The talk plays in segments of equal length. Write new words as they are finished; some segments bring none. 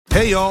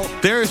Hey y'all,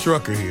 Darius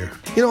Rucker here.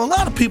 You know, a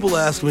lot of people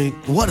ask me,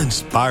 what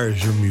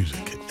inspires your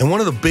music? And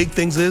one of the big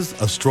things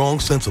is a strong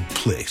sense of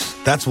place.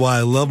 That's why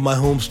I love my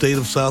home state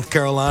of South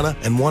Carolina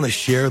and want to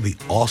share the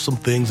awesome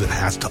things it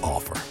has to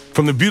offer.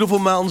 From the beautiful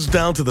mountains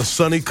down to the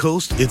sunny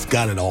coast, it's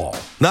got it all.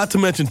 Not to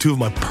mention two of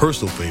my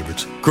personal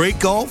favorites, great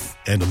golf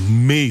and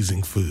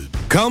amazing food.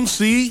 Come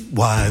see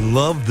why I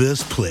love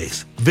this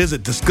place.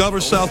 Visit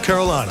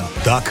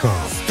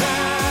discoversouthcarolina.com.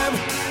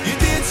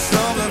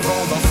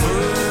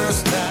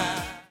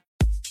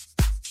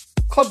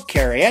 Club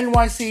Carry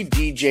NYC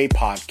DJ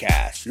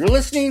Podcast. You're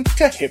listening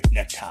to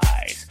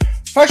Hypnotize.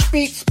 Fresh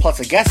beats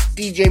plus a guest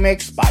DJ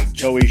mix by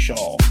Joey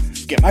Scholl.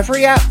 Get my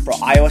free app for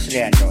iOS and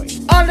Android.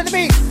 On to the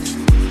beat!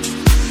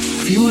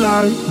 If you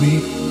like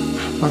me,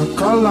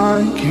 like I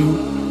like you,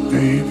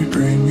 baby,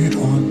 bring it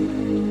on.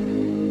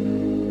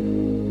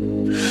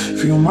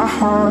 Feel my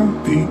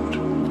heartbeat,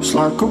 it's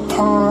like a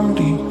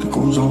party that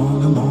goes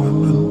on and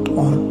on and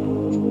on.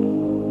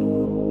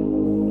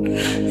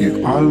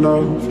 Yeah, our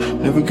love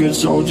never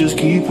gets old, just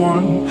keep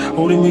on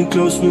holding me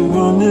close, we're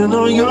running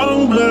on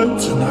young blood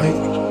tonight.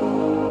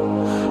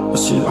 I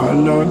said our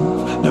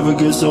love never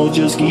gets old,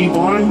 just keep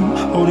on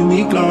holding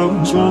me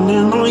close,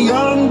 running on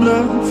young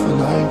blood for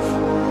life.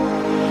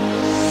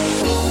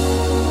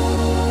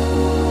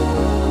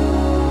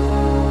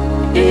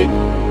 Yeah,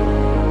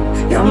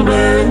 young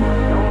blood.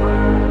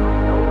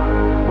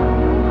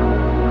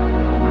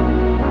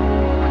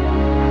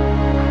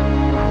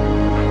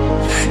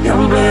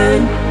 Young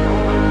blood.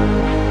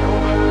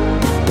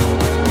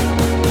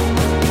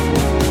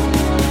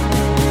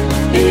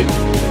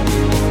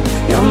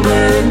 Young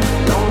blood,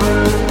 young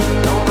blood,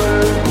 young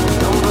blood,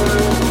 young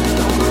blood,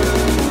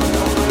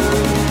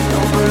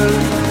 young blood,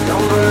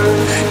 young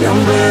blood, young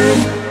blood.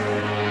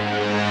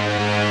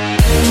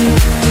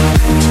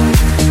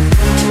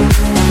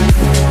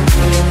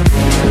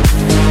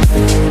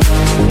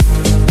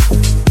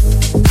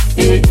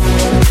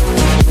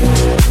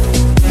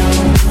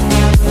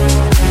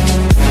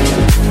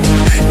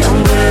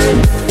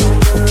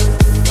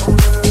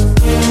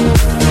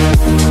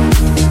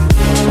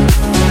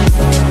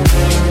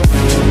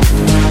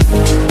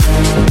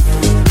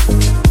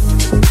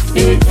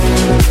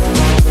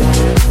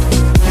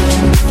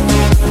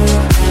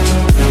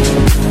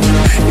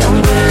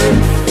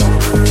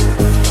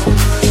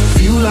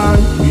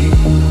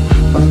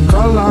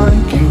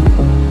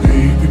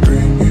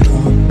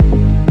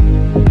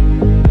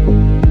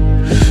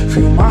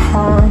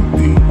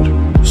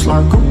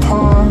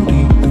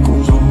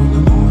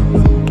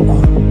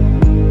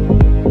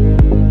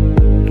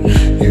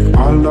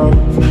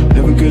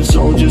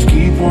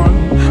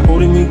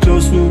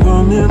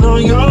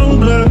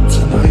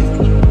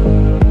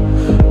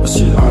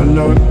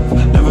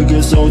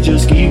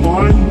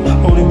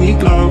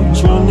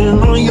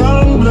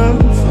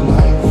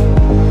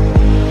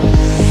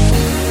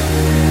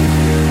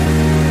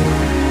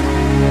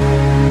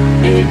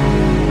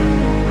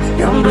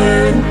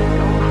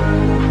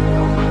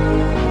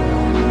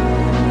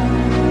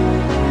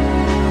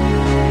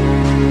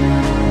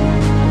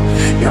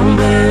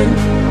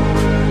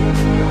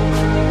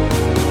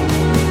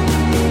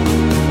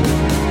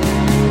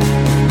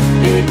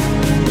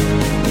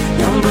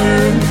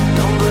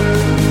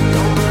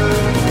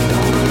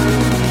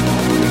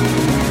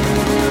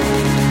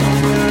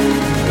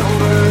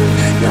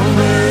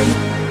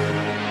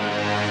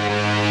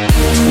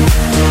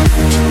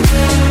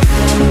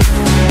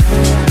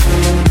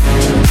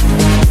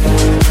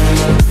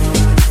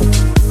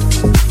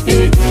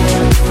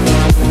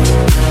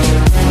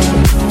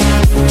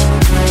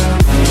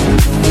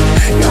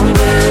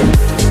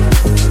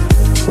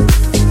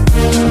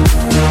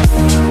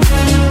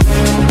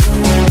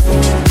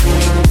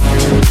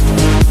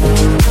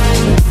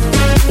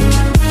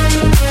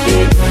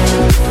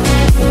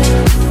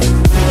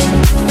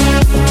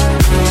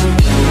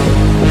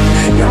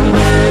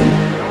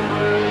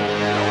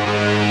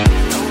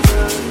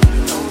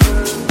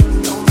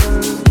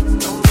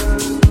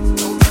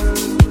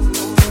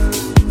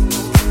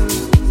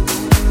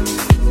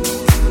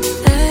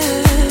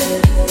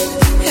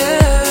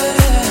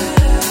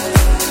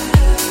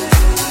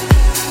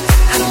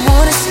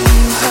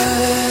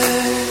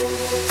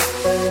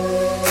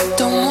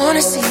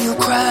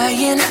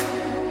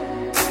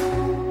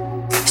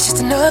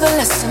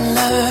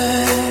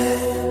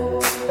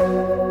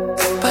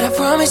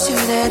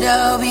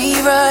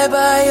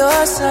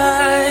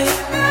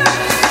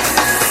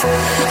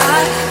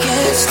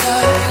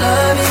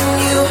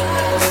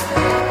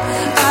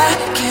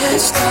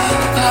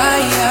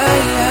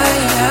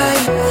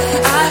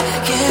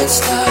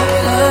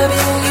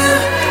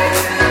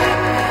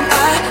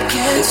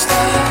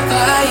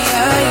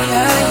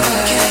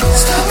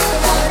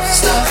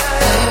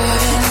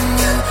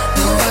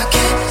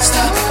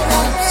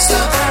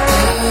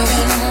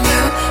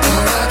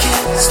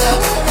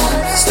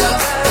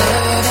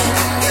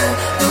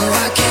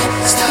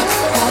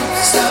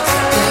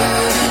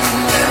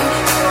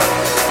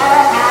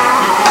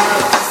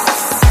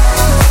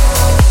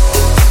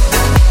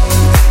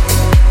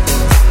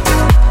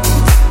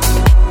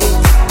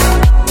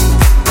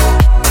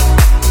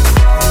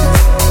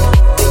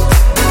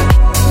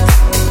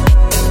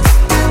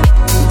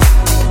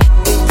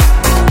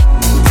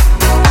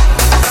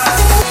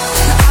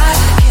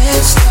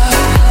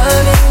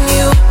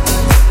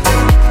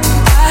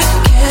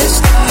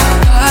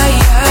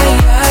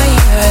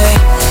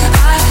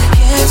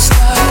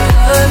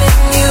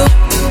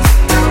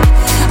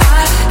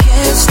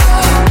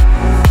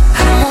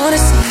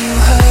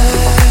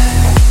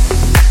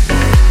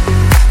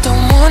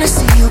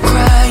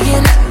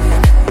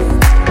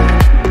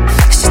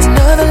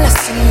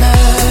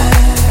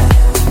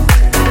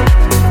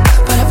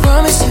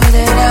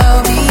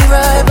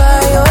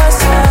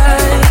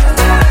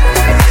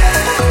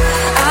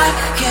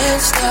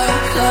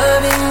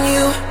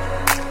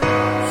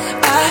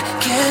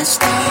 can't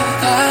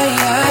stop,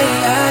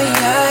 I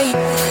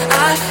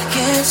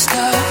can't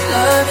stop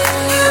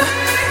loving you.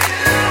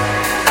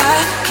 I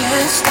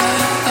can't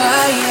stop, I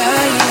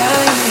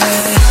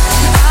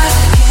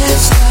can't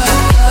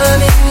stop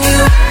loving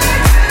you.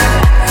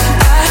 I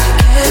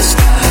can't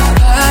stop,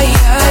 I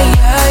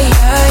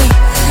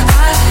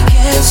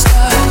can't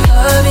stop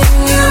loving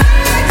you. I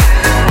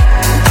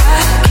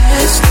can't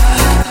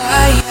stop,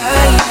 I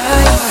can't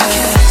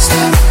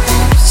stop,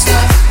 won't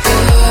stop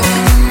loving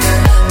you.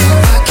 No,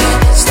 I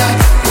can't stop,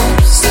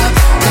 won't stop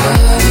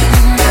loving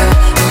you.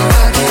 No,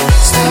 I can't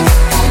stop,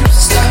 won't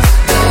stop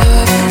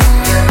loving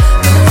you.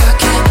 No, I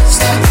can't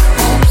stop,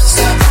 won't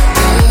stop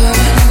loving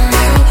you.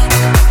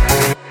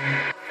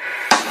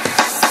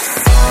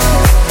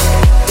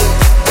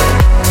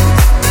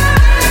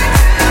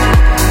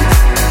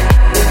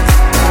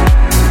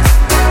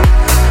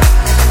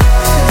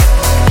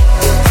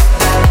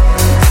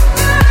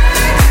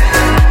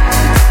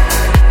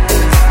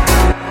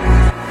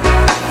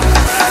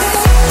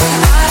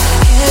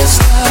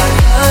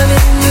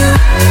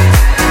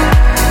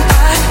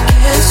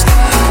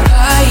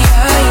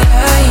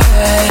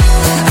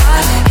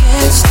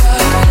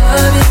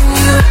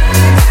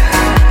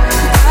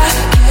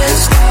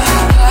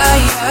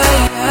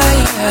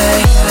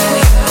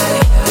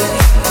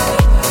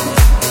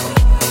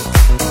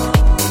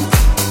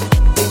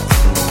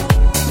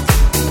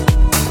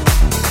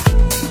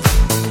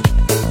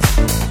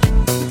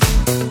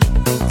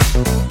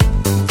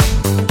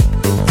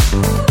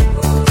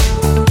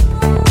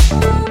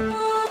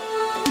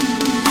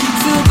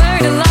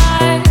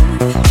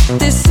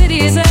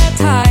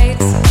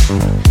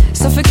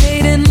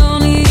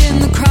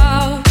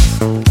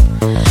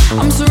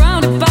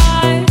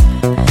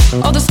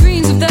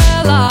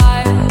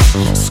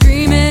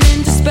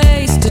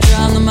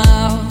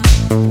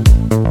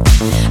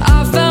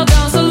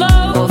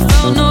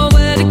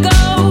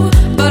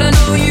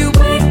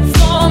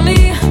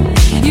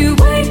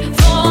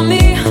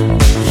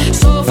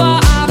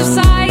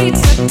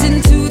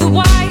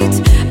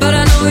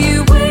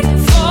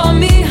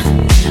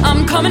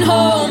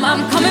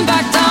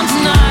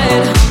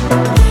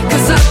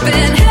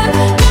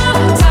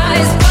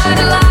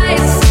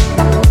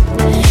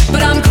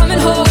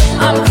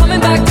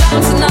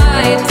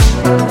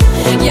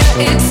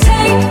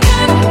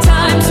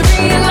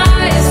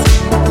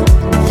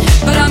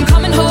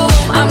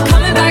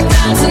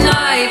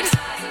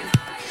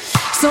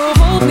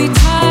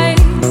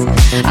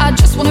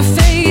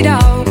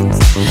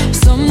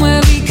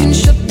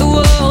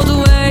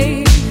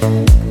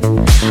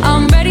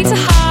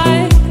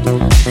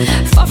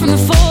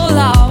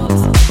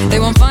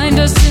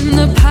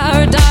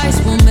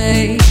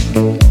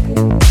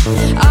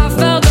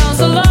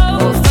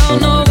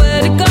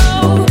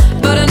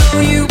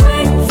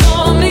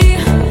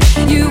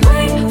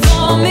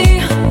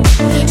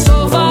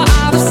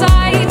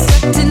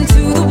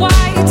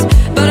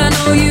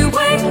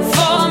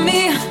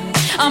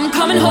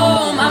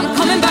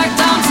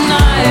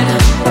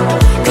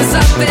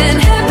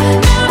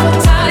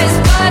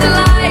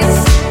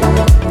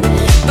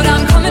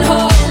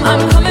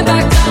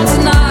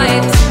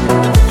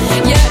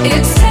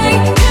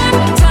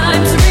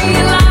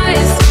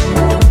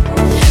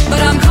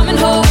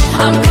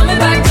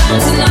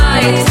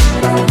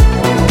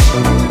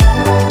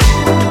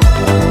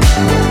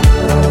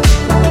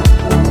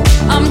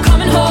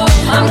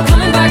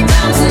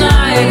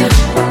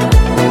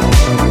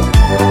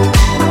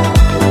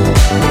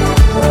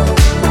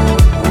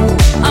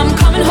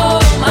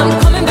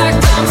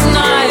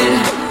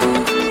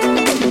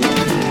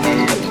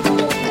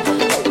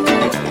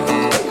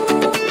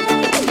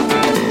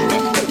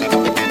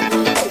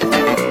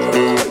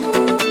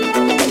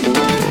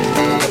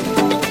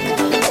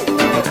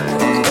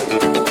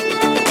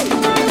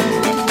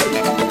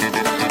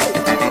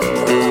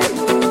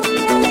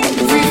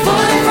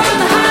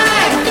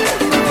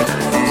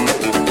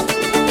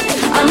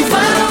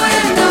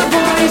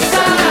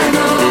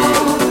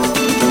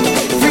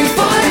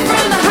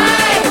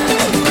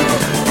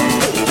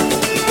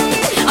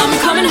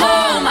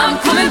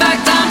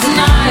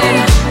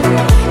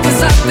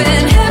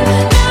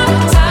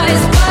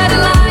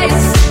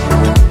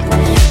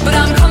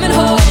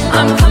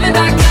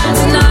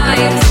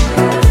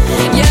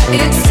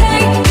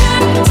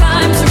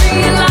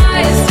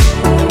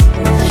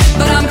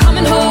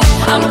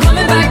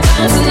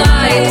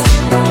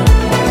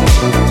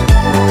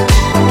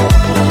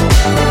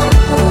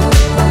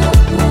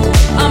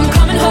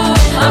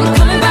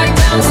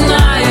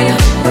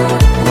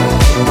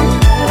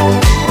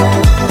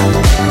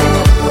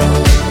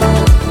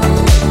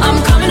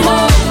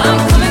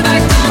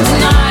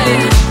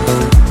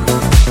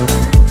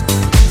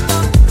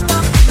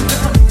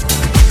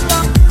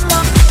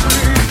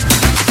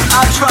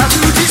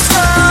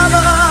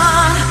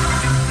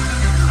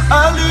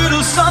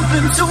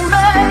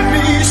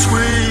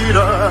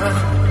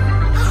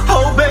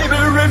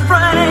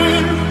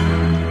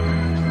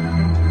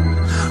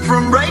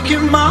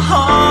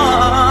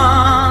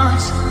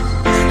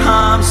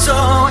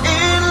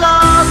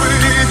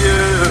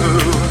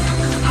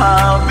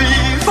 I'll be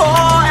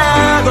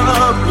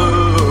forever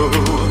blue.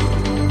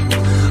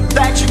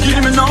 That you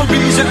give me no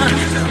reason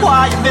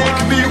why you make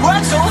me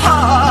work so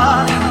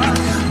hard.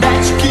 That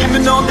you give me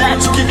no,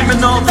 that you give me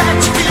no, that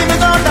you give me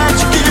no, that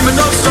you give me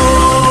no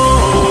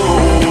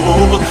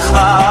soul.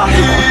 I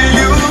hear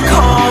you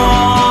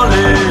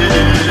calling,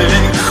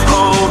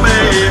 oh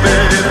baby,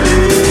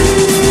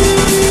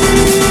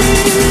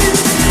 please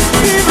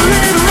give a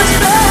little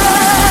respect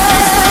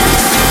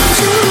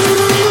too.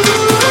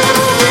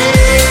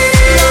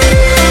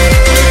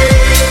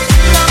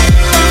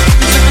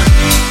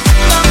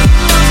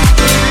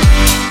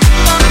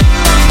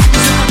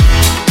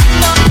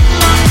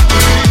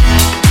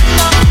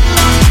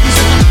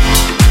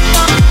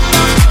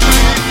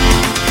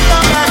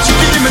 That you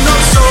give me no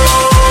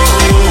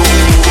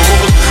soul.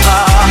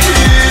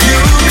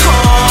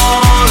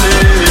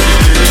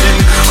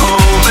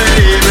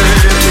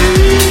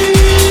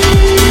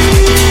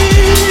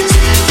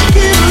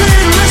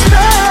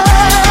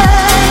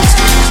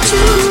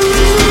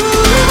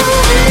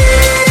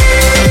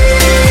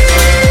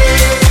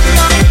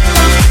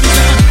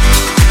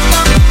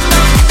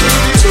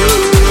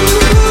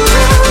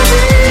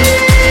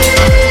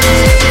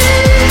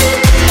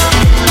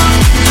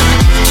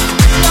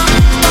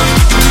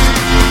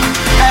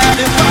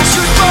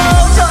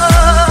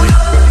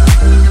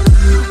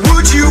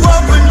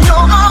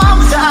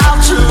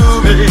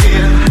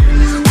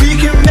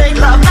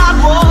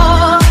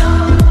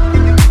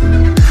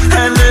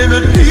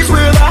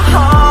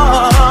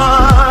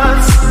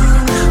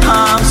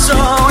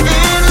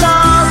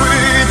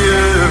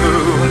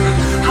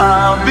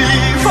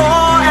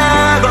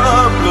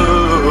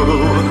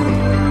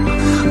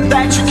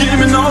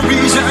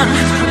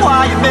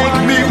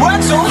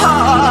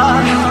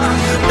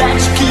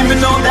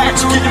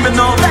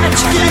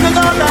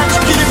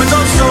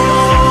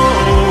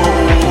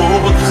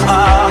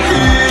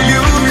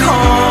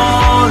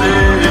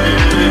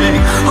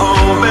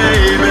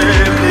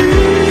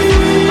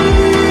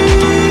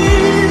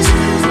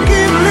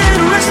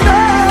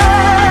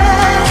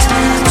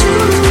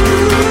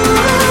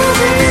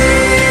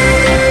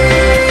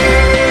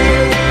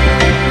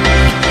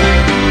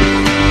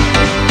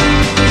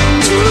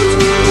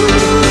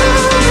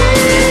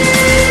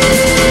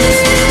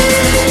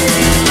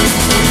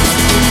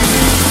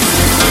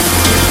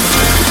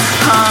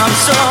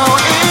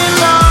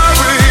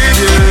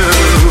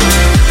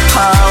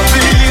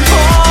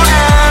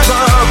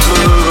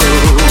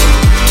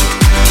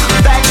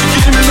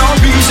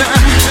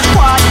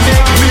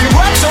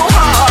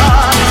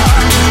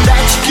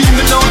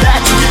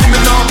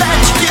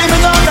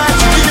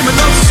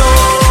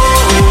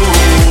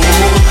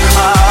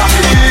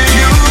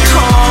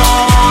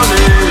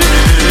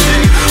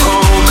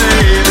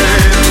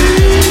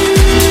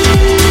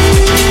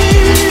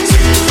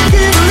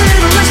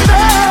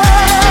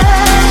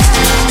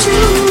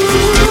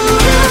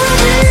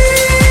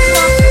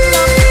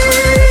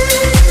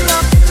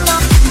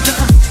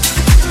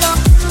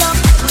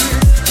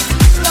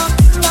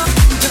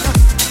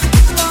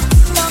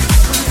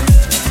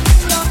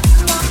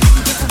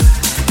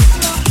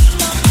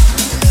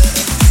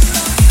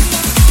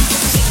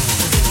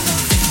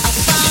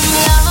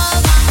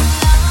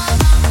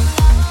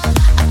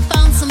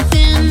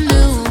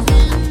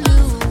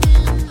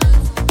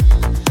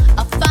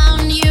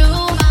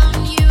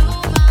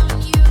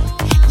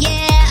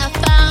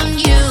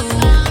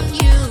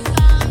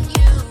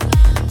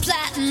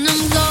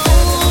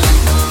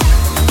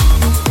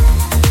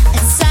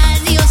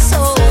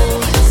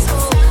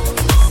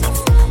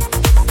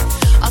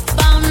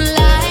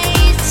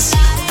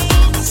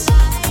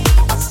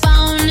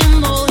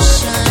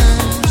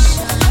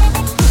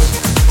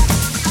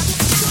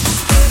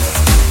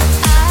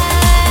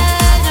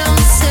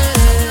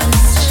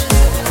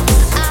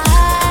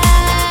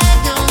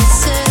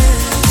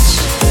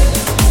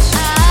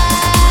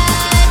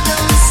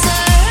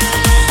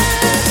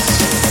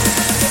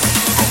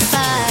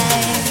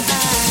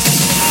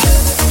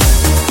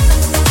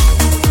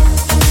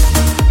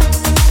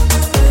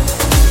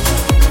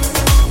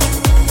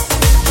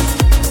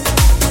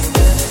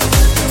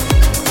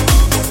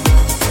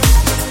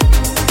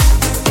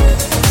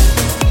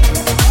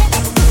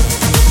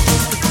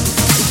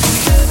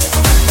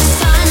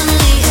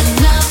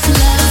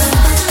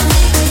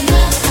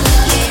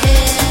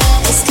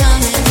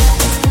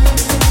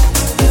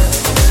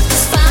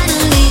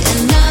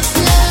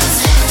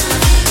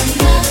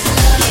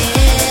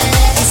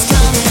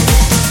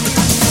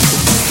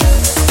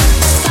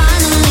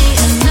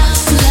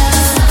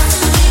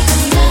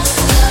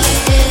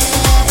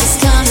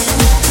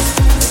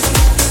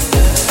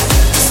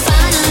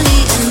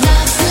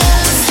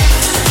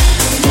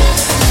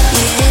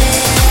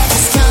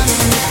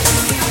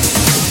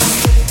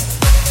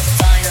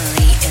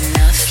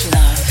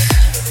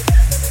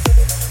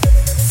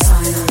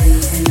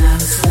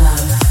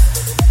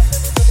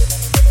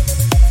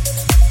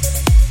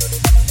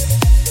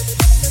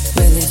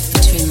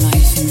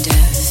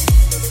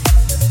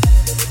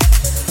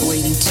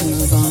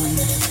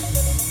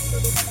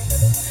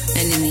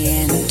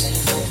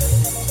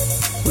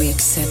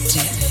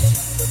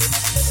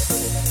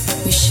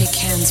 We shake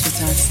hands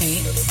with our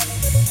fate,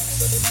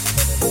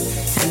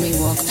 and we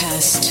walk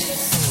past.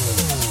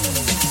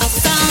 I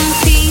found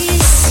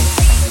peace,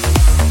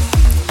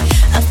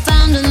 I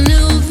found a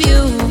new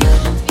view.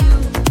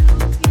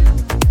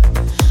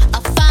 I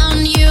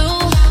found you,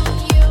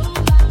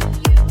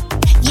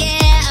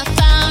 yeah, I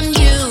found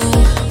you.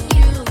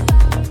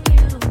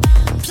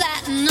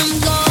 Platinum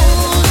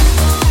gold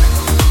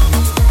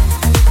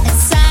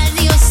inside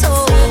your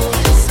soul.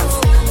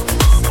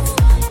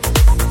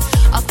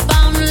 I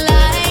found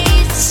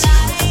light,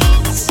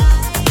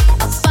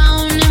 I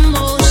found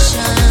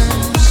emotion.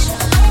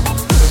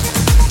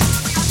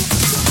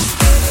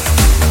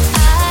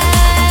 I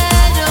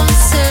don't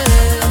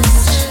search,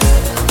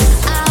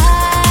 I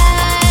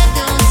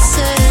don't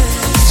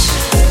search,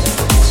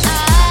 I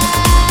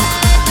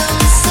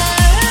don't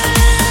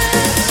search.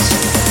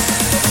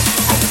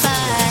 I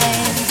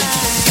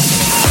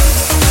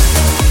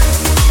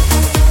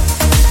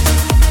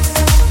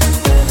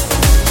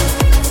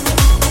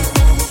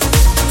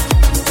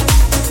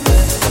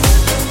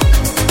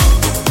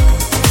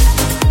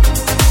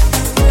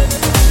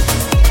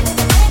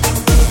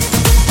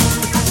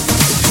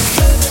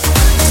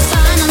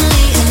finally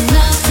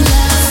enough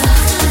love,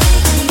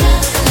 yeah,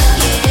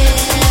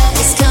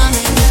 it's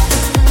coming.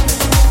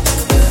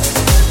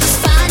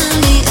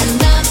 Finally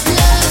enough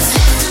love,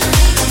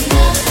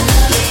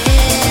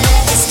 yeah,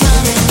 it's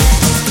coming.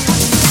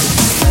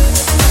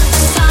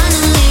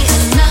 Finally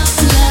enough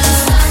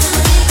love,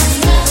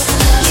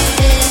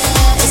 yeah,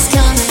 it's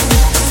coming.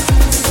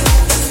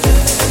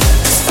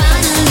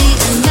 Finally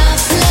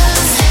enough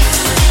love,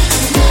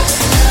 yeah,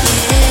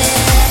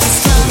 it's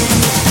coming.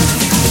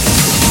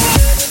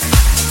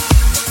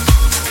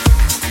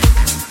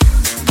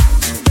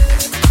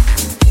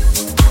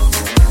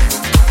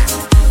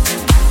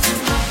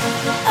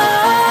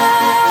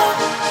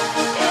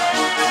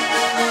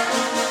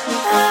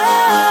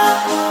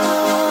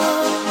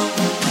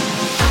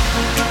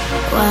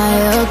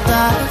 Wild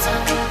thoughts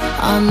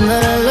on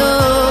the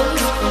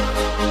loose,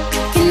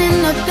 can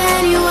end up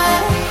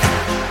anywhere.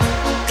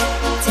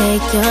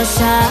 Take your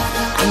shot,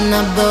 I'm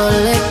not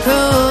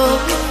bulletproof.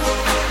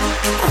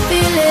 I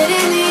feel it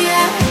in the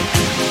air.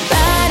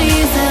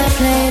 Bodies at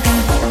play,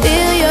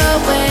 feel your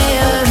way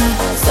around.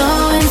 So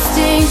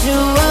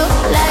instinctual,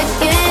 like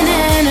an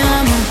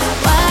animal.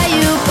 Why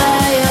you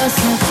by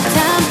yourself?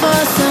 Time for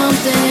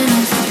something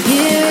else.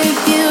 Here if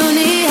you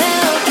need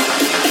help.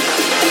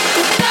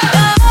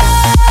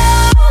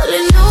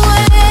 Rolling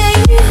away,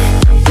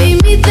 meet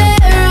me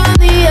there on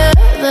the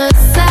other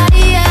side.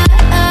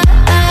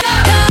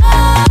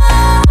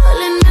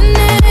 Calling my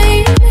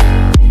name,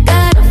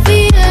 got a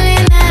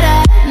feeling that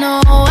I know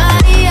why.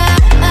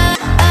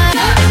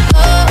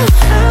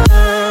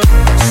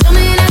 Show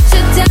me that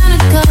you're down to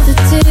cut the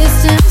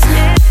distance.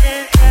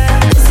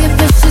 This your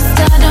precious,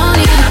 I don't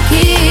need a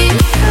key.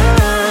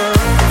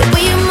 The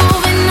way you're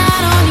moving, I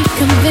don't need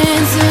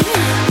convincing.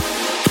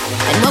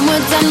 And when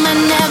we're done, I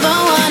never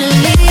wanna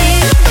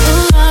leave.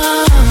 Ooh,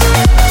 oh,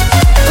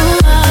 ooh,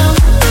 oh,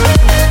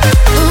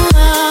 ooh,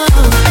 oh.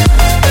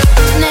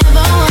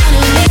 Never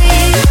wanna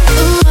leave.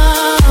 Ooh,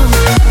 oh,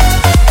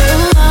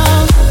 ooh,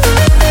 oh,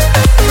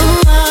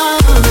 ooh,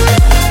 oh,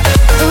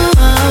 ooh,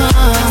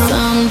 oh.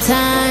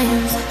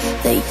 Sometimes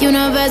the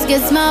universe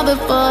gets small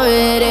before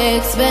it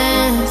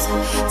expands.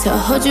 To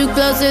hold you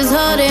close is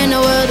holding the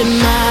world in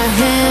my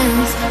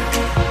hands.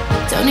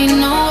 Don't need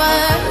no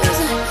words,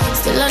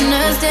 still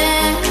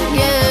understand,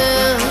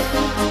 yeah.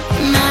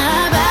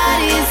 My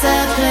body's a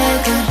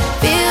playground,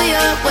 feel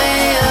your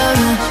way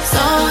around.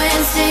 So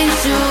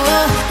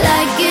instinctual,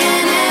 like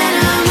an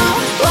animal.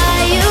 Why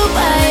you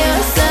by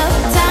yourself?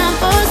 Time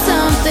for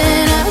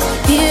something else.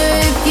 Here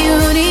if you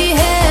need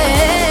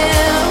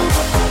help.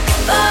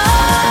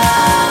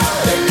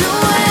 Falling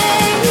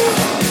away,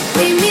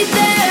 meet me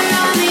there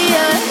on the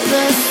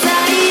other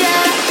side.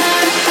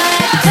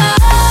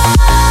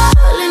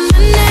 Calling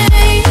my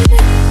name,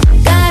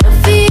 got a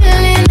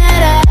feeling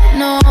that I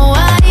know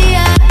why.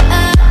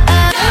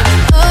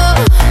 Oh,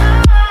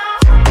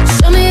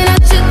 show me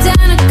that you're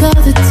down to go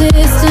the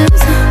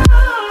distance.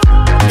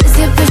 This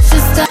your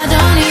precious, I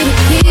don't need a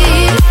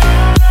key.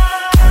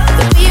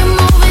 The way you're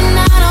moving,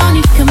 I don't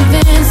need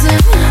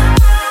convincing.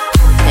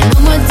 And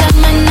when we're done,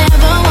 I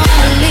never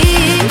wanna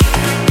leave.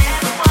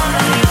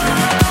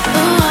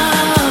 Ooh,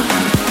 oh,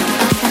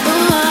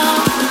 ooh, oh.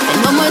 And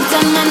when we're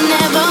done, I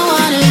never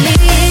wanna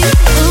leave.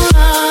 Ooh,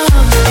 oh,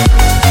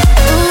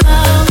 ooh,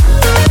 oh,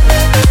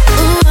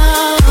 ooh,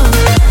 oh.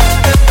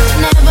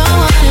 Never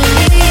wanna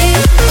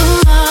leave.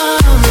 Ooh,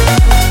 oh,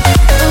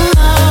 ooh,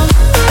 oh,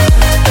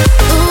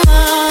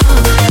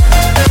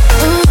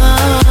 ooh,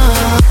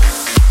 oh.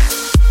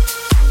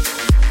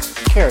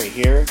 Carrie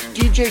here,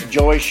 DJ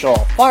Joey Shaw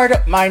fired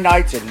up my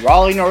nights in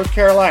Raleigh, North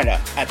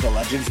Carolina at the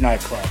Legends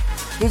Nightclub.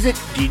 Visit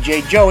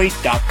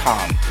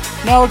djjoey.com.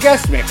 Now a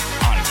guest mix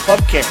on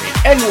Club Carrie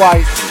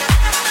NYC.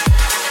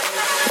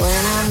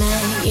 When I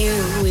met you,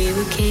 we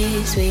were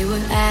kids, we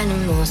were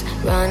animals,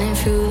 running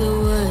through the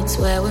woods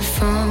where we're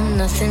from,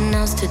 nothing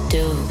else to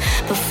do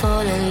but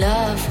fall in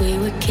love. We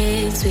were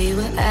kids, we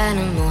were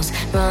animals,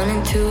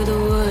 running through the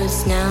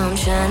woods. Now I'm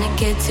trying to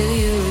get to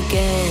you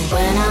again.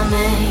 When I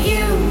met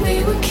you, we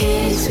were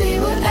kids, we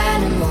were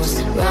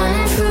animals,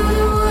 running through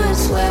the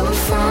woods where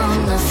we're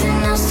from, nothing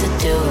else to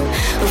do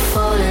but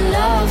fall in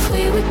love.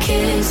 We were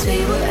kids, we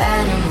were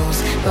animals,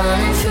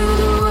 running through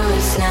the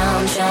woods. Now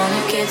I'm trying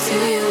to get to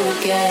you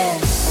again.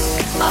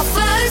 Our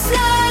first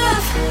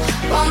love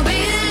won't be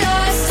the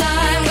last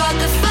time. Got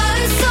the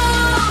first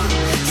song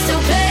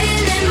still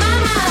playing in my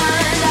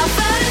mind. Our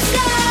first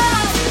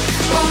love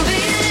won't be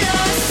the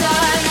last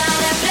time. Now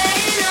they're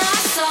playing our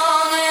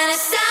song and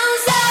it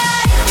sounds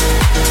like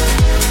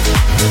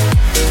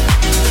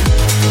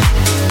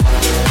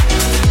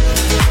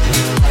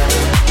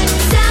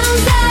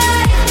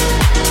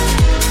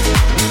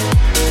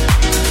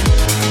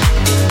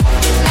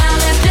now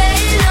they're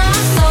playing our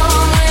song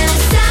and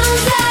it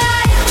sounds like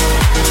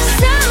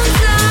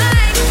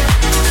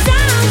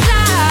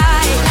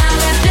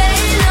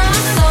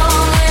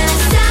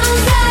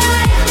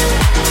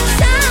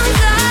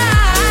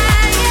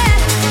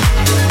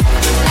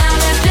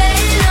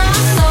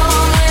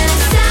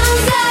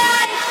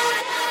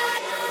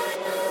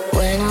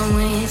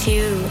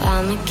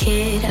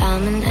kid,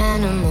 I'm an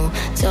animal.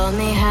 Taught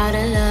me how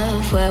to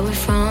love where we're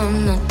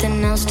from,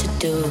 nothing else to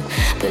do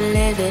but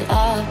live it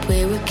up.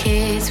 We were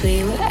kids,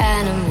 we were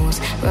animals,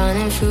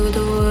 running through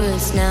the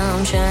woods. Now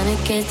I'm trying to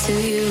get to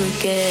you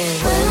again.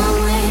 When I'm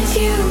with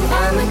you,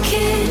 I'm a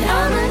kid,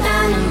 I'm an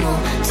animal.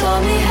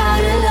 Taught me how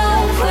to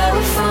love where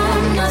we're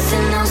from,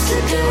 nothing else to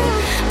do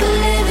but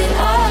live it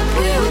up.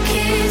 We were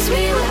kids,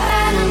 we were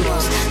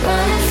animals,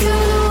 running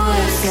through the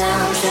woods.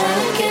 Now I'm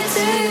trying to get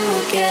to you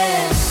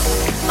again.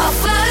 Our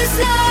first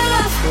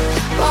love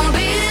won't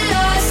be the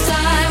last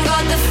time.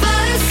 Got the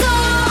first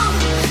song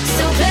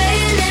still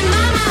playing in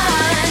my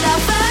mind.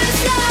 Our first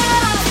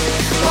love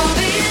won't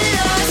be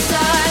the last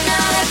time.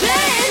 Now they're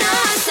playing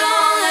our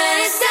song and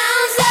it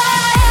sounds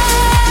like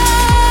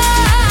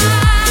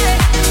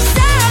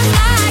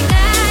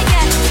that,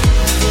 yeah.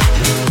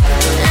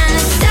 And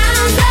it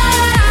sounds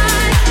like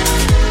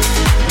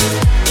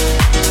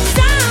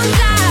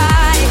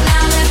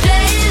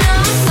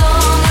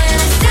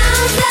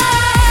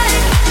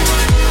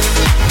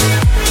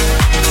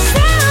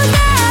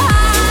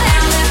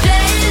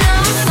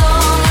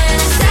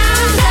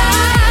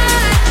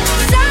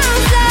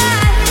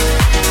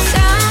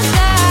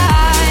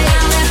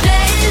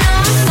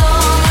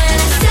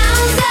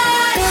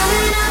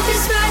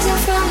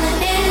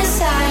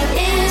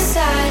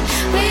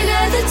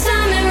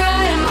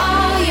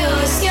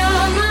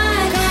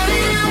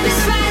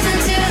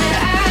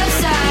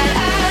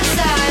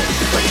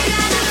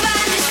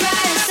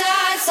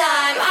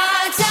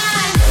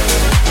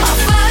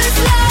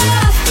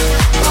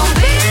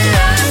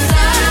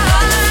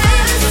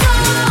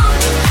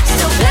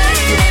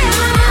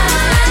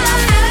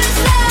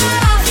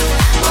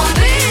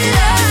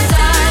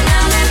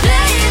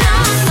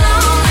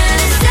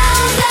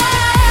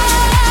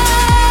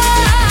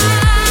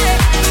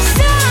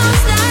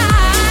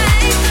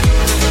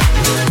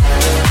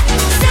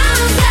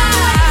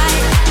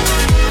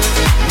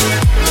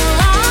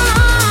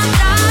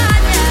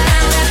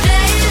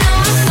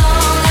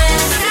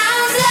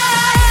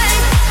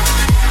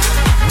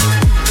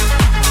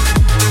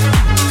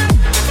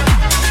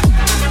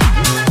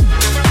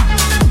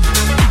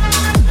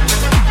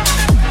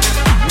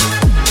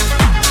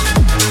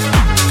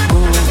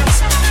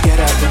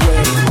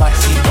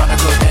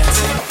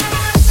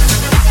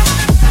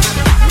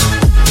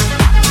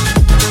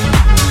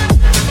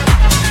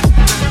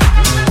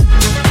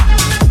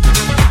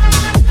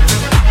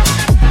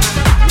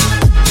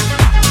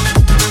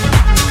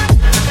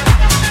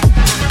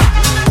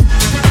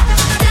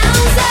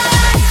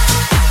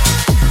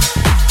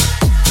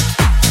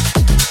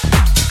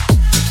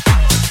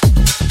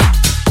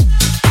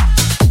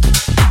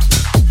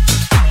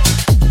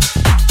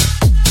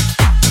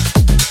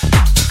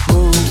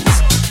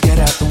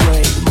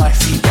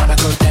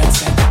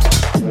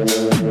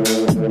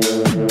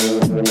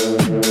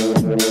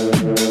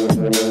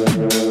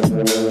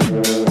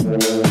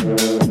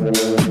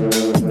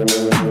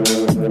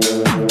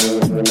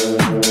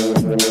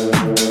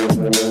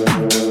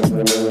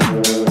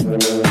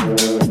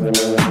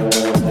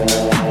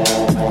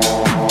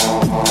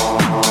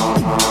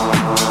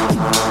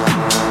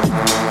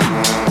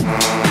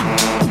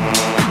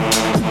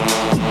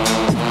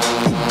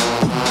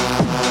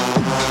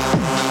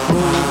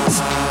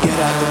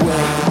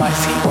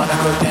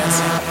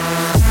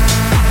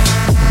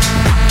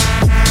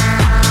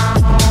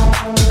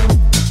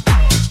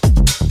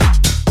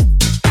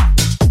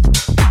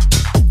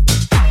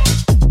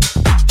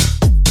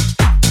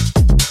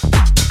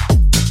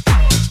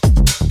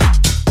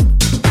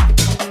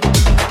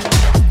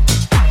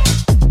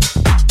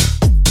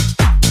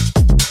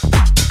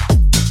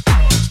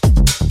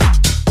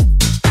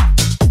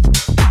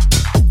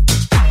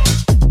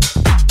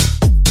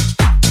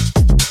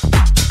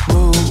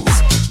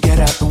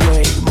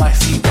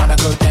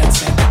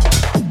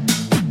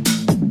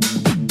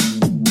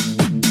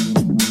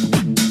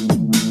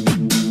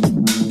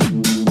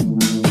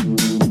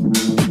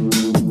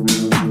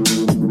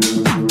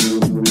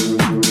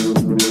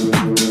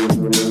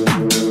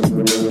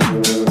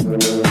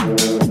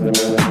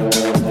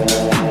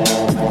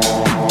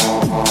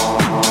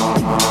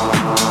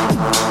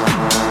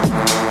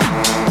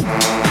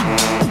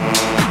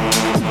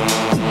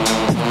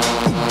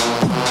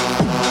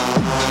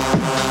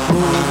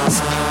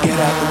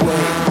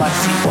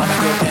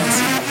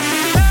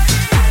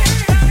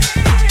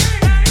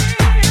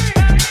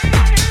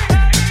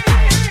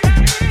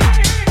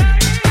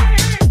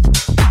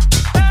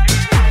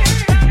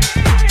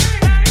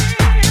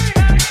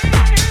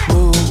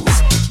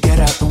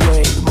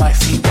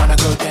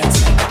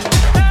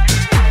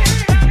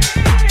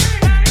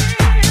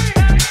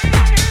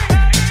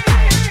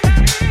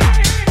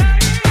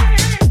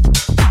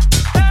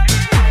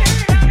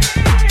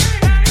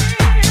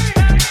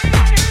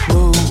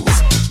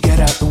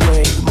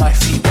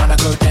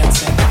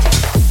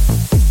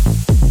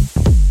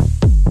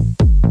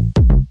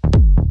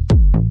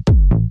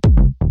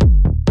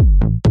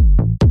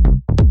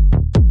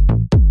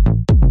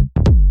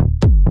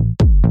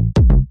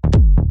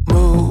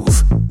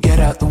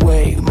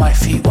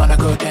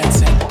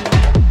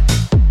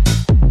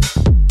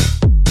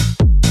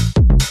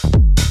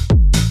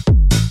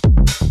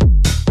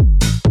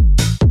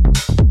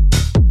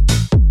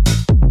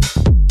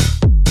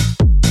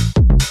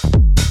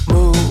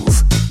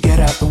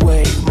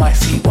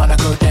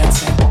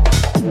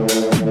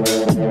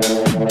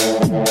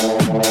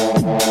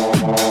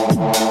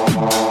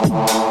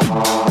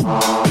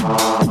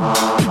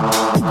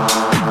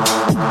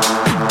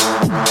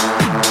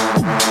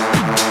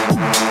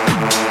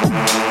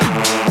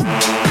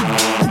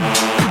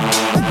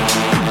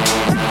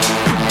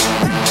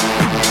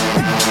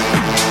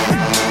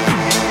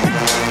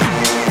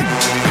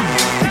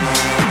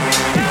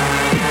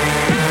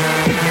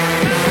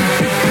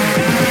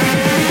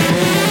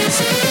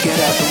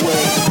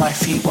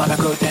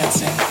wanna go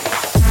dancing.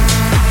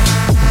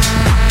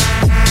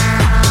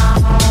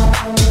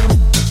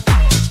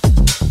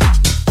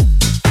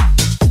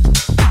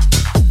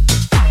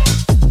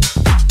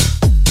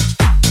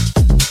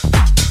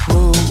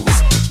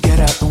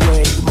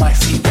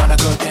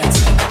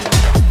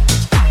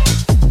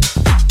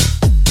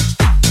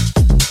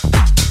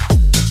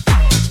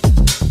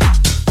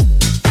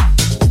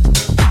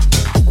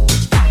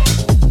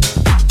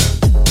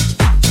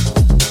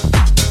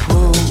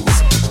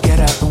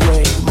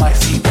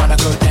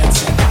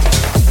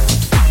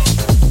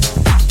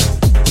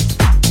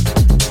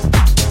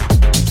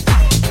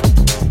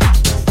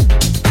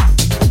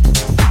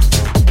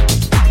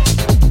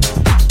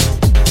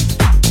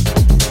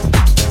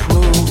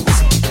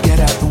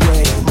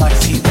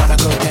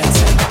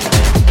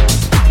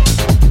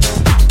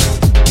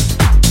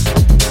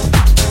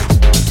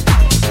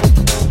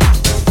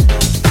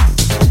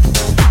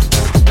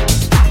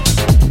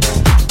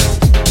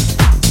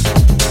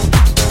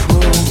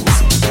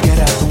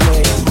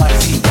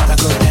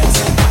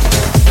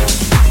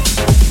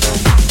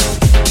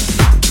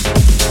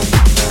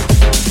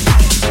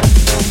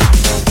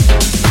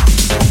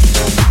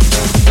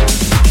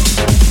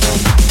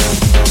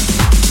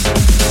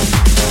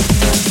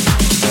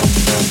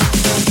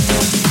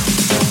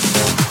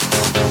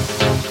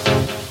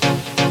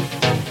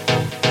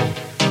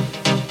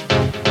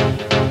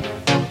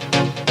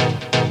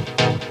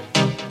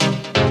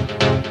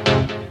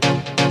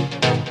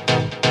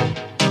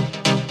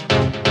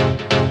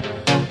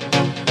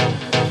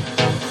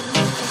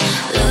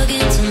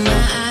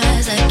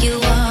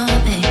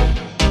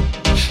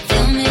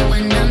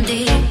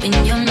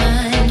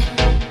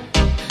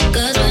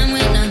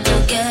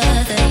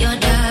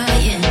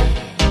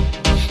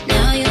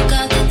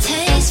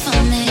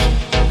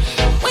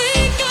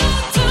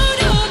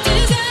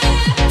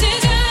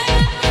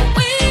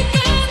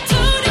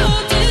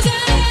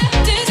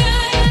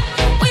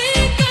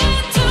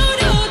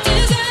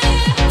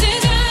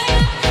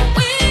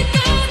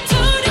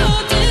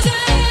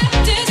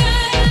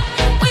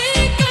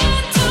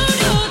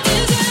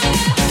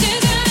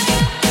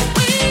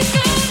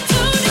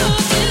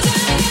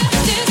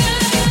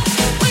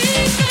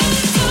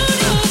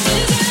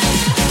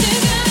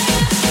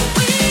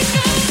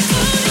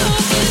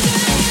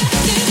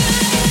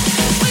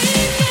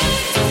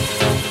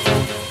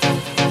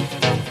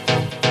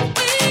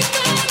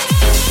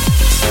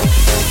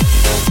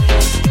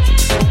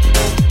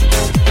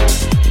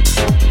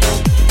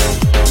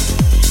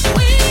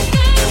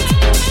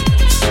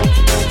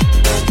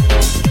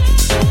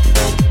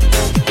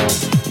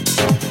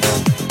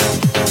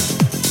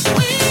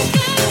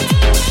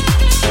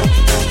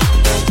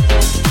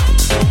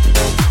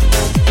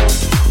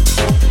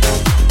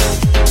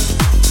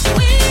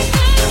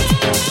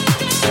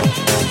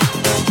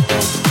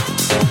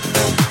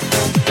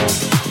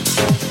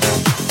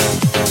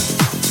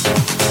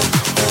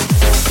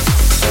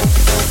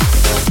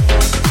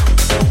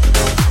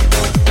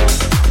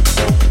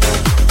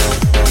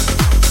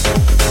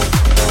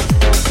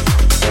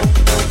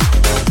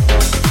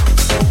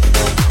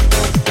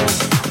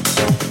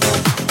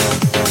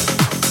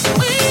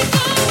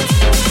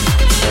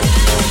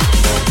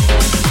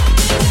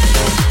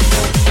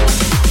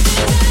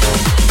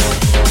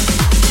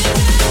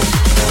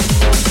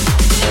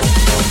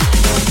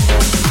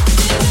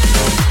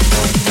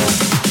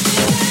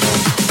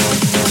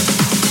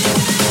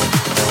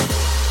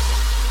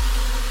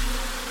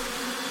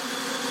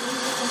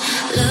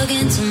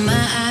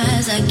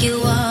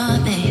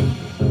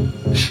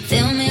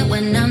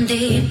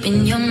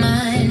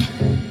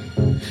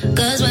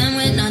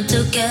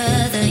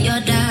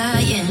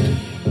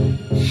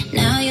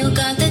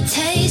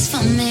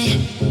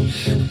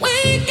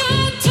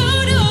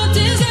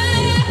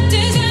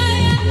 Desire